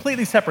be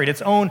completely separate,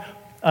 its own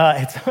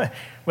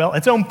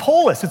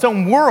polis, its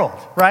own world,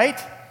 right?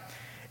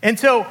 And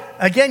so,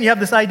 again, you have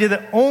this idea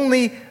that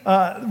only,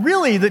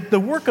 really, the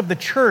work of the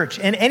church,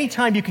 and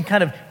anytime you can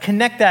kind of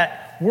connect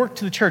that work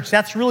to the church,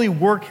 that's really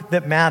work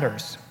that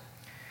matters.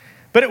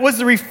 But it was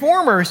the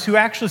reformers who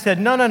actually said,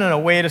 no,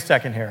 wait a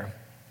second here.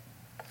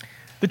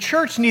 The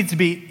church needs to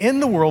be in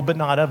the world, but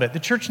not of it. The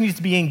church needs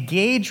to be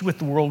engaged with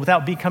the world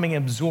without becoming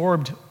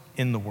absorbed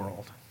in the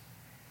world,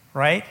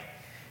 right?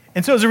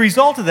 And so as a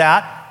result of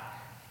that,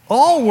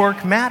 all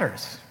work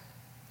matters.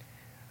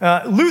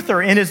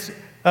 Luther, in his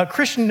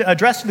Christian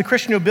address to the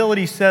Christian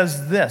nobility,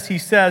 says this. He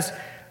says,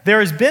 there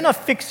has been a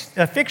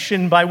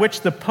fiction by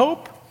which the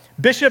Pope,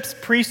 bishops,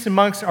 priests, and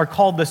monks are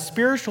called the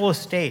spiritual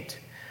estate.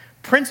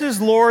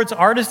 Princes, lords,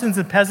 artisans,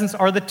 and peasants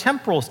are the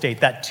temporal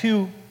estate, that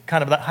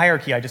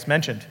hierarchy I just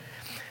mentioned.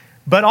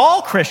 But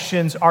all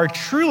Christians are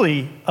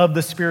truly of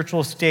the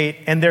spiritual estate,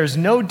 and there's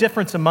no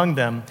difference among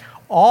them.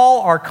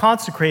 All are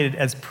consecrated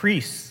as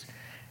priests.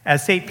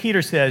 As St.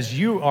 Peter says,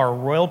 you are a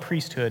royal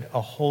priesthood,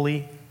 a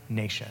holy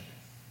nation.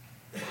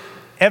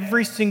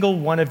 Every single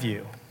one of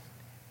you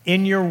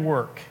in your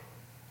work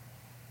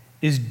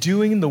is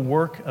doing the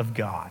work of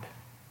God.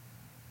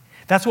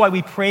 That's why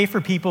we pray for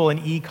people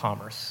in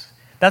e-commerce.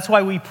 That's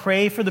why we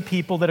pray for the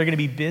people that are going to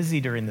be busy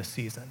during this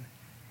season,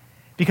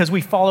 because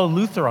we follow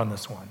Luther on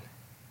this one.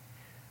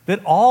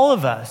 That all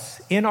of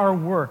us in our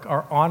work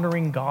are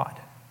honoring God.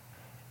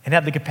 and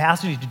have the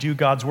capacity to do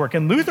God's work.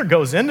 And Luther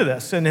goes into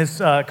this in his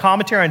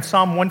commentary on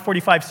Psalm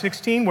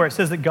 145:16, where it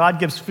says that God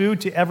gives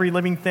food to every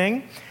living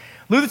thing.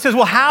 Luther says,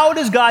 well, how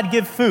does God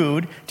give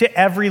food to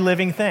every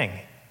living thing?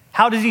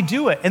 How does he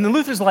do it? And then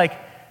Luther's like,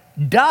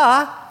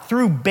 duh,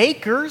 through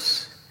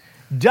bakers,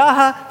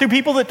 duh, through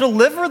people that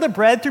deliver the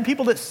bread, through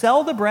people that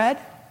sell the bread.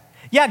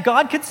 Yeah,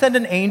 God could send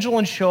an angel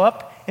and show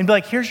up and be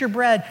like, here's your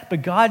bread,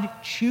 but God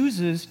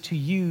chooses to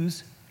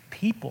use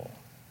people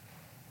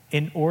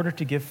in order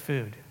to give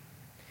food.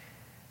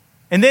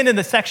 And then in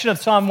the section of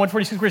Psalm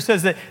 146 where it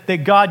says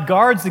that God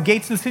guards the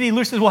gates of the city,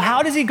 Luther says, well,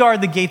 how does he guard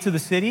the gates of the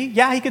city?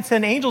 Yeah, he could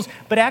send angels,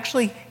 but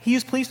actually he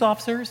used police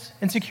officers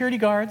and security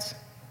guards.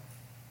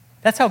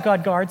 That's how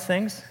God guards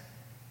things.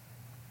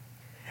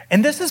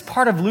 And this is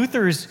part of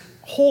Luther's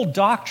whole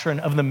doctrine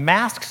of the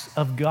masks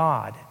of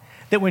God,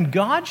 that when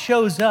God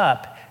shows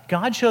up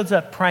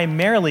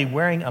primarily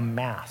wearing a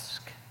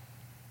mask.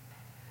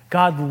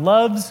 God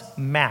loves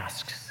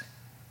masks.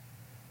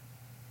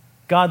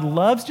 God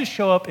loves to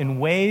show up in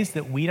ways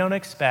that we don't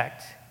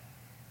expect,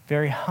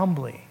 very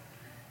humbly.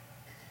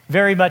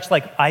 Very much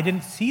like, I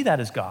didn't see that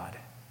as God,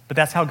 but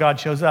that's how God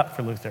shows up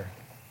for Luther.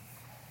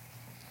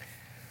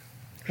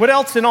 What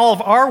else in all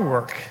of our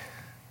work,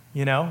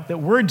 that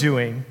we're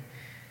doing?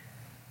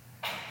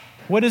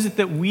 What is it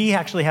that we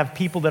actually have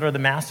people that are the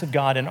masks of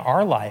God in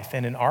our life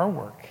and in our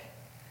work?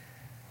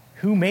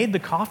 Who made the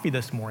coffee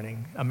this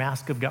morning? A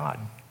mask of God.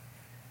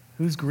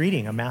 Who's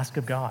greeting? A mask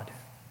of God.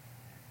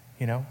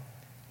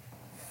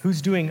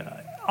 Who's doing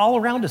all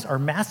around us are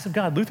masks of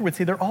God. Luther would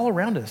say they're all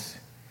around us.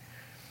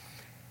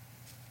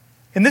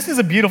 And this is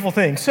a beautiful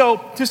thing.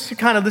 So just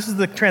to this is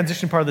the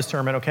transition part of the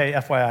sermon, okay,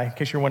 FYI, in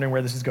case you're wondering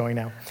where this is going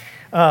now.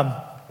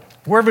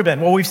 Where have we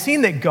been? Well, we've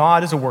seen that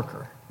God is a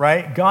worker,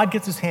 right? God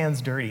gets his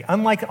hands dirty,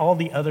 unlike all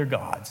the other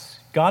gods.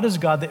 God is a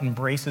God that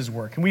embraces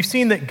work. And we've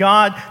seen that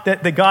God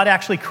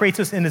actually creates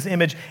us in his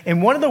image.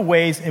 And one of the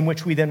ways in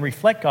which we then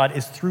reflect God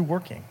is through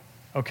working,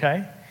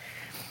 okay?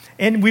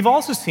 And we've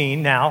also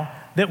seen now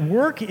that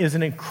work is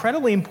an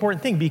incredibly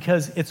important thing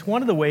because it's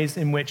one of the ways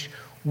in which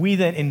we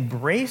then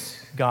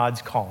embrace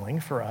God's calling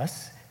for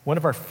us. One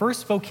of our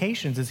first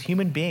vocations as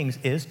human beings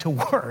is to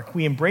work.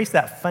 We embrace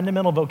that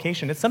fundamental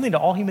vocation. It's something to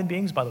all human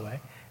beings, by the way,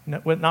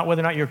 not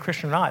whether or not you're a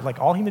Christian or not. Like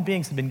all human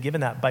beings have been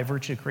given that by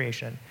virtue of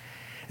creation.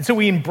 And so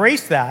we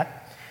embrace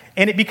that,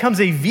 and it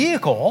becomes a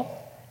vehicle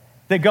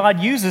that God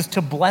uses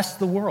to bless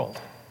the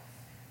world.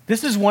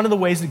 This is one of the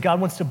ways that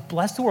God wants to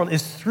bless the world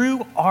is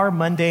through our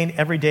mundane,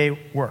 everyday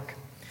work.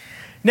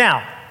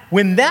 Now,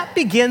 when that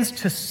begins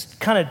to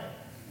kind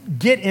of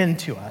get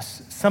into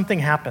us, something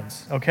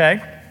happens, okay?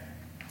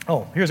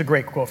 Oh, here's a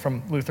great quote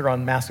from Luther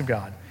on Mass of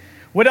God.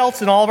 What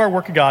else in all of our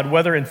work of God,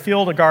 whether in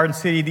field or garden,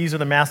 city, these are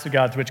the Mass of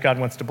God to which God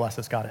wants to bless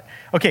us. Got it.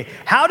 Okay,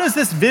 how does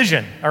this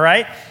vision, all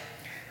right?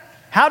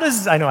 You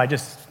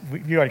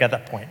already got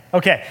that point.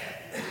 Okay,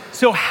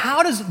 so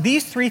how does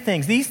these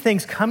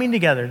things coming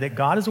together, that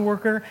God is a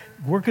worker,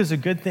 work is a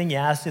good thing,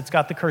 yes, it's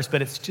got the curse,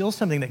 but it's still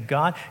something that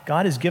God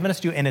has given us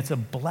to, and it's a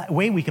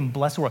way we can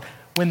bless the world.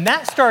 When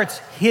that starts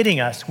hitting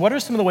us, what are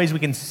some of the ways we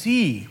can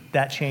see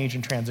that change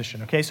and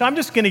transition? Okay, so I'm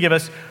just going to give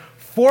us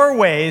 4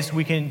 ways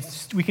we can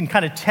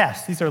kind of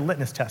test. These are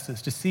litmus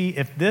tests to see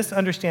if this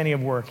understanding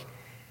of work,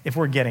 if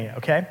we're getting it,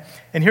 okay?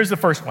 And here's the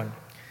first one.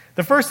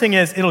 The first thing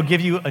is it'll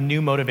give you a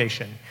new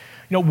motivation.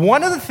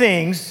 One of the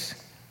things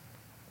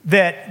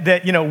that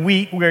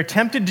we're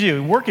tempted to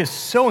do, work is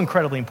so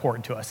incredibly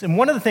important to us. And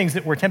one of the things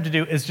that we're tempted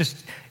to do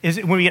is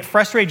when we get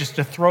frustrated, just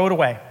to throw it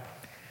away.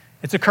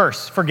 It's a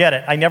curse. Forget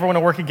it. I never want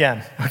to work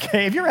again.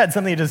 Okay? Have you ever had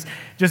something that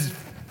just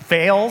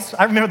fails?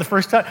 I remember the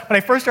first time, when I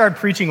first started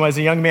preaching as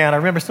a young man, I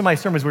remember some of my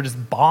sermons were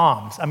just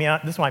bombs. I mean,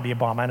 this might be a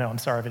bomb. I know. I'm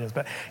sorry if it is.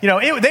 But,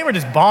 they were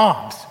just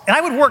bombs. And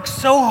I would work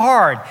so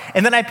hard.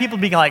 And then I had people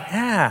being like,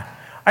 I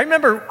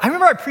remember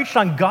I preached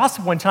on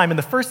gossip one time, and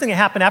the first thing that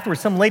happened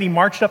afterwards, some lady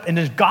marched up and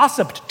just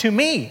gossiped to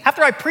me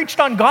after I preached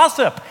on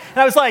gossip. And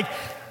I was like,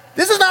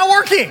 this is not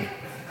working.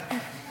 And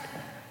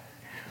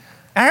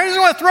I just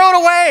want to throw it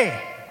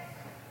away,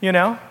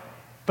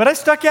 But I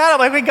stuck at it.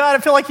 Like, hey, God, I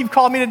feel like you've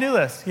called me to do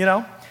this,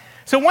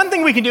 So one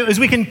thing we can do is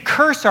we can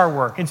curse our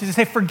work and just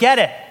say, forget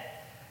it.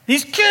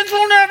 These kids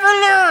will never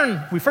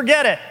learn. We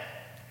forget it.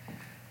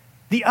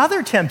 The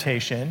other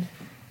temptation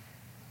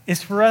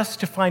is for us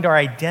to find our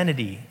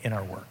identity in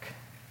our work.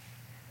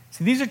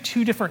 See, these are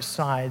 2 different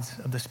sides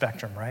of the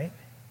spectrum, right?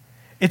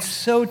 It's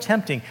so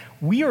tempting.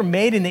 We are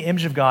made in the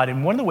image of God,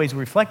 and one of the ways we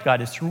reflect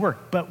God is through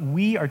work, but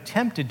we are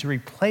tempted to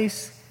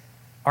replace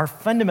our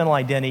fundamental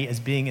identity as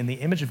being in the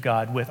image of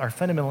God with our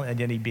fundamental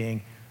identity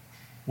being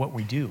what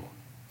we do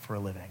for a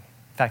living.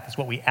 In fact, that's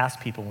what we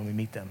ask people when we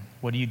meet them.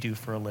 What do you do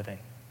for a living,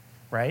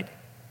 right?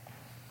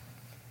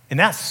 And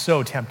that's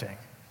so tempting.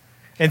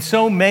 And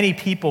so many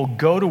people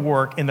go to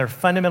work, and their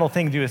fundamental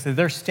thing to do is that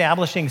they're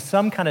establishing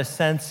some kind of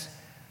sense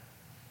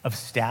of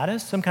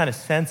status, some kind of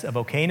sense of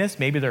okayness.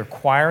 Maybe they're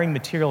acquiring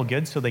material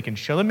goods so they can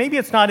show them. Maybe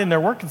it's not in their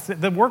work.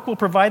 The work will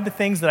provide the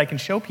things that I can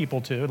show people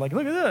to. Like,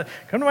 look at this.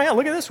 Come to my house.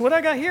 Look at this. What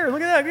I got here.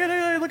 Look at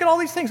that. Look at all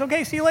these things.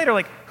 Okay, see you later.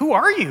 Like, who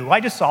are you? I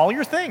just saw all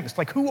your things.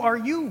 Like, who are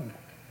you?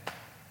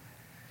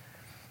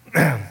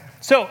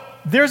 So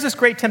there's this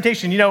great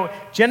temptation.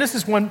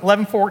 Genesis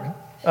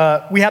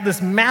 1:11, we have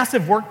this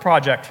massive work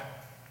project.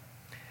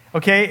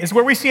 Okay, it's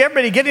where we see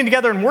everybody getting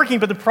together and working,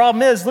 but the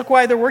problem is, look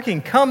why they're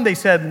working. Come, they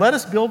said, let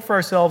us build for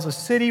ourselves a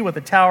city with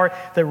a tower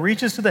that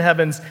reaches to the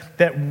heavens,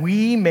 that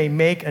we may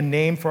make a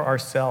name for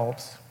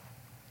ourselves.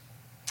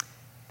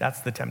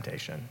 That's the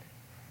temptation,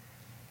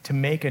 to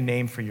make a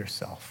name for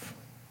yourself,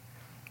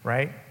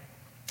 right?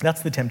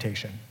 That's the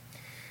temptation.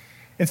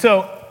 And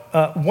so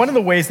one of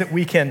the ways that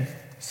we can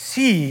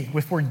see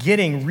if we're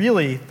getting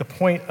really the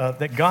point of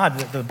that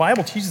the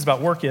Bible teaches about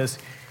work is,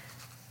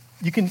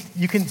 you can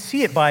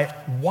see it by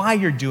why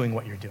you're doing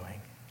what you're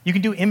doing. You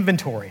can do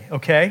inventory,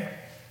 okay?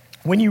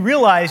 When you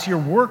realize your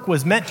work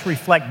was meant to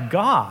reflect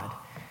God,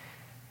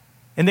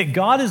 and that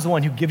God is the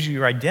one who gives you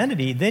your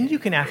identity, then you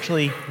can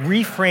actually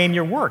reframe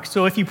your work.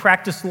 So if you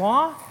practice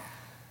law,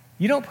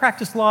 you don't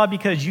practice law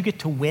because you get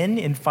to win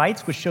in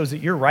fights, which shows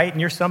that you're right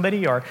and you're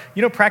somebody, or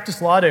you don't practice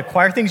law to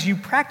acquire things. You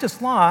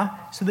practice law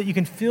so that you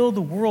can fill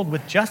the world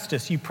with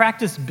justice. You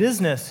practice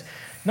business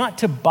not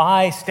to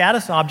buy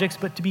status objects,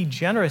 but to be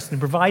generous and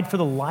provide for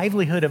the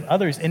livelihood of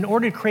others in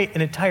order to create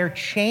an entire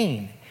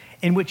chain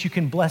in which you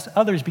can bless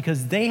others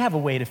because they have a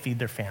way to feed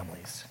their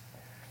families.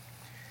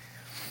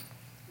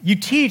 You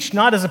teach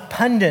not as a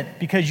pundit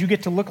because you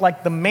get to look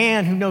like the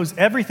man who knows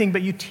everything,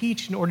 but you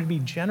teach in order to be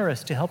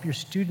generous, to help your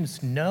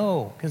students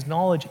know, because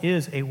knowledge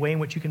is a way in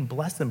which you can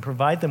bless them,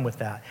 provide them with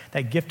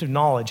that gift of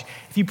knowledge.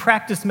 If you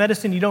practice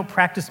medicine, you don't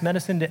practice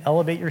medicine to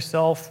elevate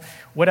yourself,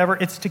 whatever.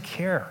 It's to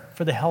care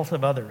for the health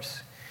of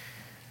others.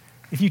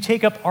 If you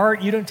take up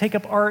art, you don't take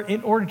up art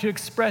in order to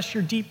express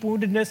your deep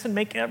woundedness and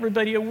make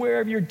everybody aware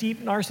of your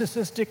deep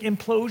narcissistic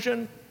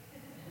implosion.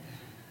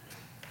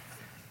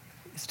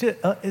 It's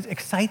to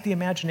excite the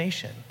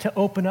imagination, to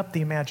open up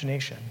the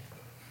imagination.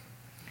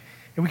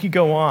 And we could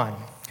go on,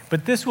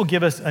 but this will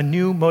give us a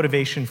new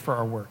motivation for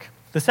our work.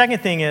 The second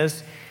thing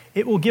is,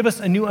 it will give us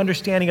a new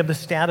understanding of the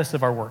status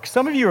of our work.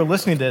 Some of you are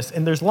listening to this,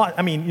 and there's a lot,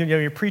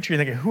 you're a preacher, you're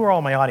thinking, who are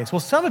all my audience?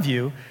 Well, some of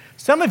you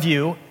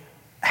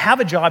have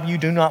a job you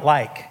do not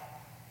like.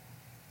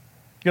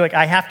 You're like,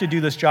 I have to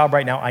do this job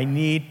right now. I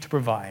need to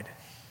provide.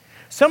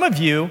 Some of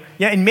you,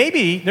 and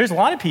maybe there's a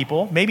lot of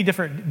people, maybe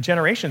different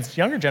generations,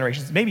 younger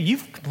generations, maybe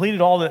you've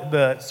completed all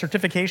the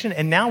certification,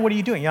 and now what are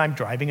you doing? I'm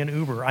driving an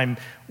Uber. I'm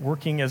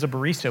working as a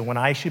barista when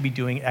I should be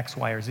doing X,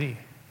 Y, or Z.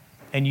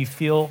 And you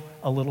feel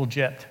a little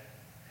gypped.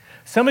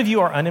 Some of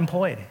you are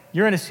unemployed.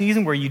 You're in a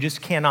season where you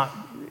just cannot,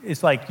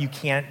 it's like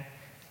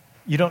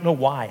you don't know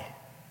why.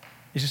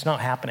 It's just not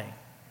happening.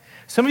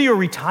 Some of you are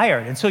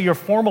retired, and so your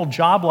formal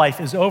job life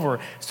is over.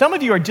 Some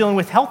of you are dealing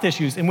with health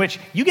issues in which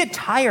you get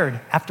tired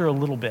after a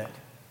little bit.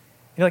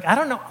 You're like, I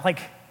don't know,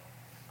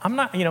 I'm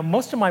not,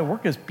 most of my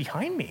work is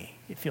behind me,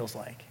 it feels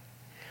like.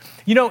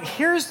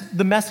 Here's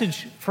the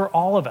message for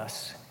all of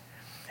us,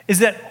 is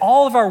that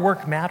all of our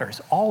work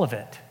matters, all of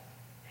it.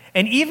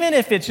 And even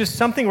if it's just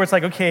something where it's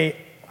like, okay,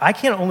 I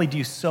can only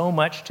do so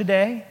much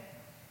today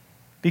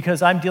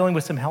because I'm dealing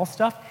with some health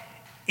stuff,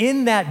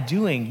 in that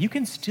doing, you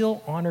can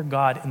still honor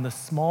God in the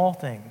small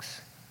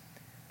things.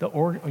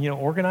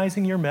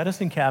 Organizing your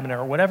medicine cabinet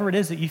or whatever it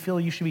is that you feel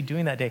you should be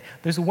doing that day.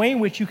 There's a way in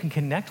which you can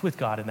connect with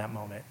God in that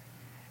moment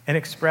and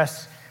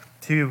express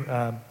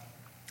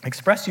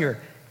your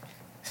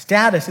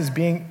status as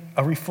being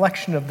a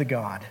reflection of the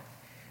God,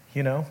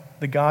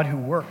 the God who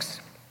works.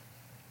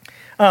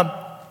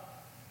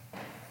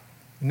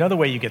 Another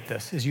way you get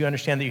this is you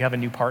understand that you have a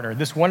new partner.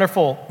 This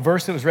wonderful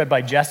verse that was read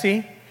by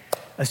Jesse,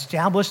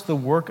 establish the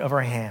work of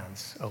our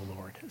hands, O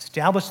Lord.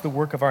 Establish the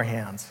work of our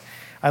hands.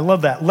 I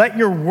love that. Let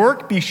your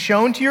work be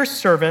shown to your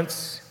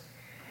servants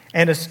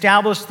and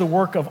establish the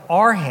work of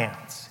our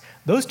hands.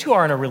 Those two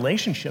are in a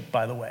relationship,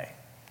 by the way.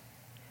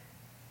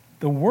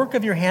 The work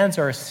of your hands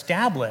are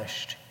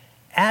established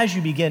as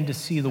you begin to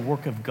see the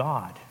work of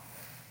God.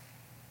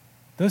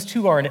 Those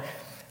two are in.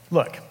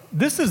 Look,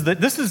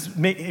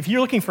 if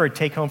you're looking for a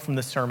take home from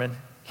this sermon,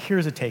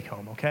 here's a take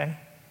home, okay?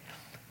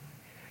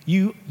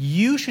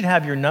 You should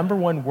have your number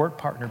one work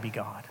partner be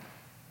God.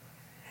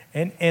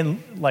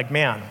 And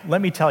man,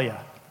 let me tell you,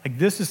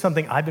 this is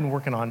something I've been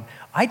working on.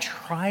 I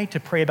try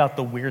to pray about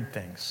the weird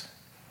things.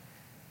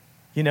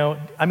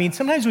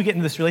 Sometimes we get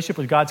into this relationship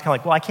with God, it's kind of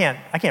like, well,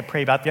 I can't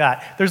pray about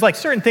that. There's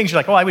certain things you're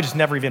like, oh, I would just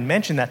never even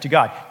mention that to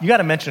God. You got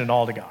to mention it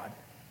all to God.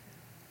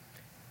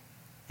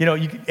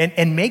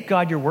 And make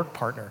God your work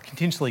partner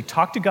continuously.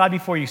 Talk to God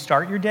before you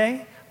start your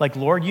day. Like,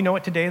 Lord, you know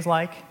what today is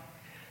like.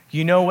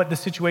 You know what the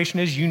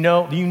situation is. You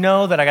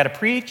know that I got to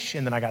preach,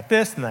 and then I got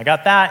this, and then I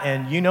got that,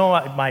 and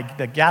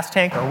the gas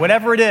tank or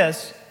whatever it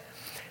is.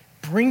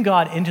 Bring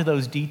God into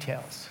those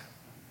details.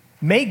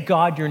 Make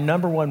God your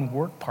number one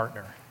work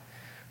partner.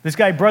 This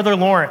guy, Brother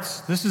Lawrence,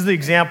 this is the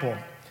example.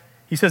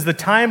 He says, the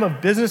time of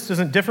business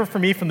doesn't differ for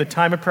me from the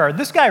time of prayer.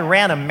 This guy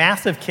ran a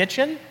massive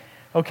kitchen,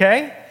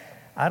 okay?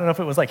 I don't know if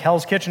it was like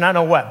Hell's Kitchen, I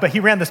don't know what, but he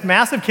ran this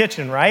massive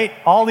kitchen, right?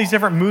 All these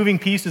different moving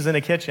pieces in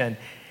a kitchen.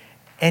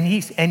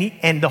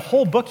 And the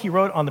whole book he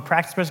wrote on the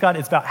practice of God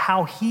is about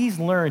how he's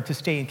learned to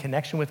stay in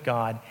connection with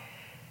God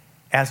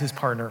as his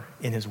partner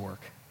in his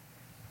work.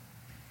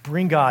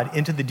 bring God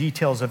into the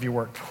details of your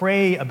work.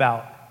 Pray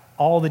about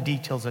all the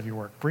details of your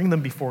work. Bring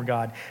them before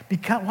God.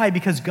 Why?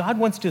 Because God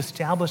wants to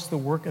establish the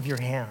work of your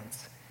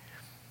hands.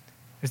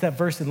 There's that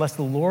verse, unless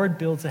the Lord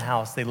builds a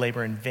house, they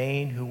labor in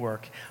vain who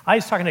work. I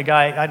was talking to a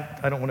guy,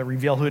 I don't want to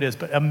reveal who it is,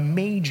 but a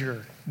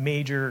major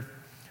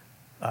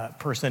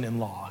person in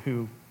law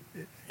who,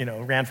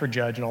 ran for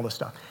judge and all this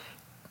stuff.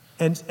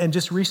 And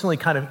just recently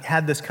kind of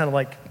had this kind of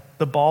like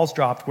the balls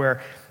dropped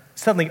where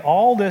suddenly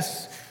all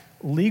this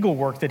legal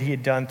work that he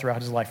had done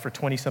throughout his life for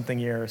 20-something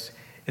years,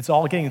 it's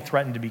all getting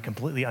threatened to be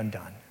completely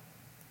undone.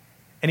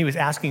 And he was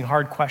asking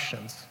hard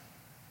questions.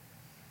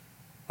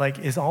 Like,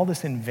 is all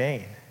this in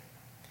vain?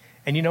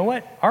 And you know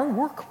what? Our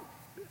work,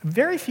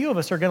 very few of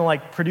us are going to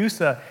like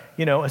produce a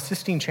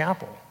Sistine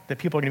Chapel that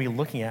people are going to be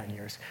looking at in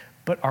years.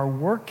 But our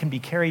work can be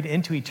carried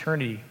into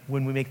eternity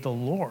when we make the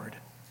Lord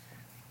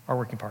our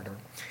working partner.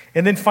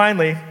 And then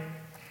finally,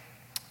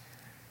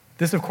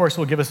 this of course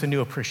will give us a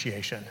new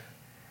appreciation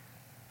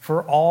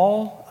for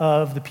all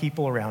of the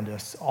people around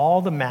us,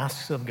 all the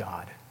masks of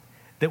God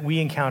that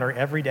we encounter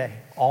every day,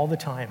 all the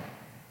time.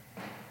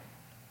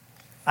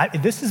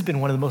 This has been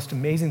one of the most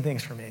amazing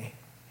things for me,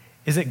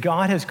 is that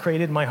God has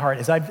created my heart.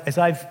 As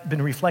I've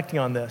been reflecting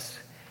on this,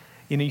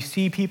 you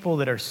see people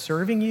that are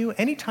serving you.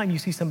 Anytime you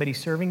see somebody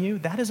serving you,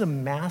 that is a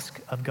mask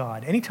of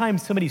God. Anytime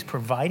somebody's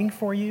providing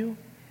for you,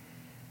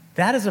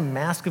 that is a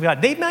mask of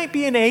God. They might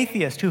be an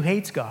atheist who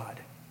hates God,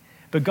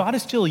 but God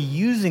is still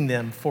using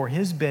them for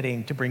his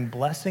bidding to bring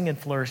blessing and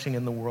flourishing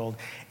in the world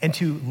and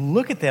to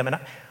look at them. And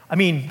I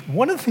mean,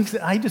 one of the things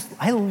that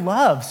I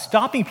love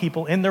stopping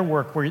people in their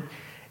work where,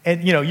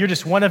 you're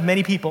just one of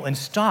many people and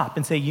stop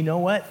and say, you know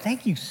what?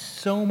 Thank you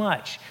so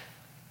much.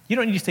 You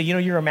don't need to say,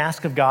 you're a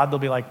mask of God. They'll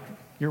be like,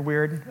 you're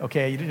weird.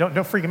 Okay,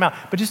 don't freak them out.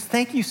 But just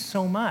thank you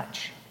so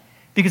much.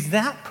 Because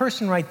that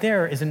person right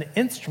there is an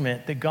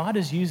instrument that God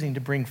is using to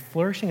bring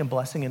flourishing and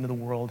blessing into the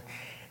world,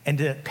 and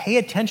to pay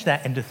attention to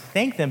that and to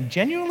thank them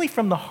genuinely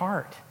from the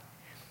heart.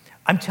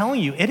 I'm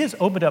telling you, it has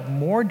opened up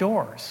more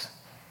doors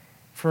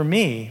for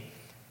me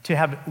to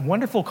have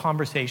wonderful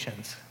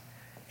conversations.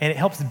 And it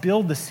helps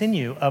build the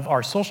sinew of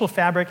our social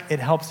fabric. It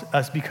helps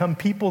us become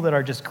people that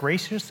are just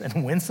gracious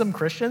and winsome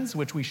Christians,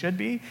 which we should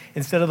be,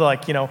 instead of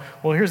like, well,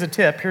 here's a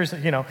tip,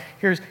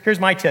 here's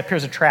my tip,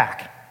 here's a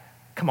track.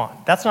 Come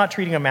on, that's not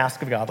treating a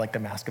mask of God like the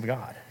mask of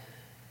God.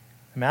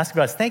 The mask of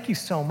God is thank you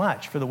so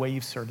much for the way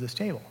you've served this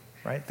table,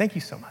 right? Thank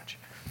you so much.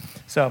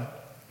 So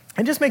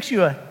it just makes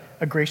you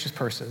a gracious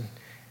person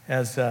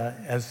as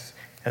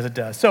it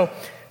does. So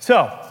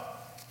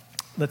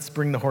let's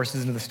bring the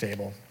horses into the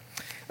stable.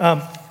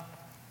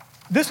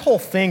 This whole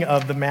thing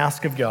of the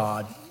mask of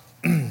God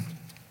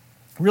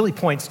really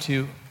points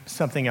to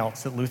something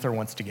else that Luther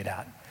wants to get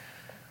at,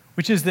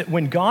 which is that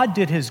when God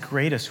did his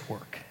greatest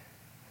work,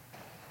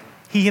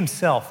 he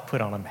himself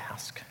put on a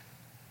mask.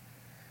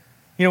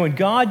 When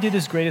God did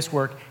his greatest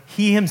work,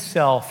 he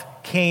himself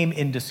came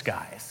in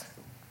disguise.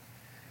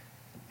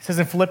 It says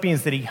in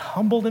Philippians that he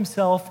humbled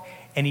himself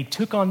and he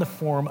took on the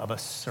form of a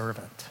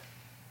servant,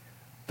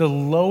 the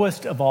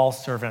lowest of all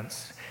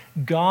servants.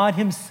 God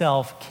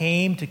himself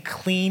came to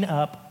clean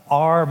up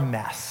our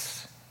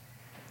mess,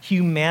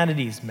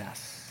 humanity's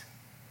mess.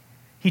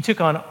 He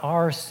took on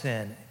our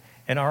sin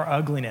and our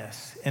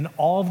ugliness and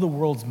all of the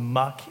world's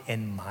muck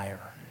and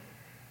mire.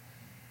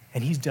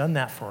 And he's done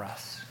that for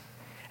us.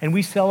 And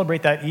we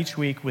celebrate that each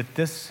week with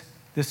this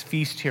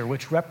feast here,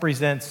 which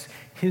represents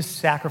his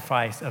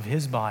sacrifice of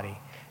his body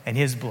and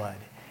his blood.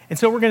 And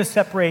so we're going to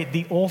separate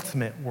the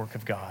ultimate work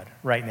of God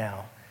right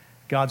now,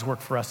 God's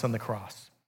work for us on the cross.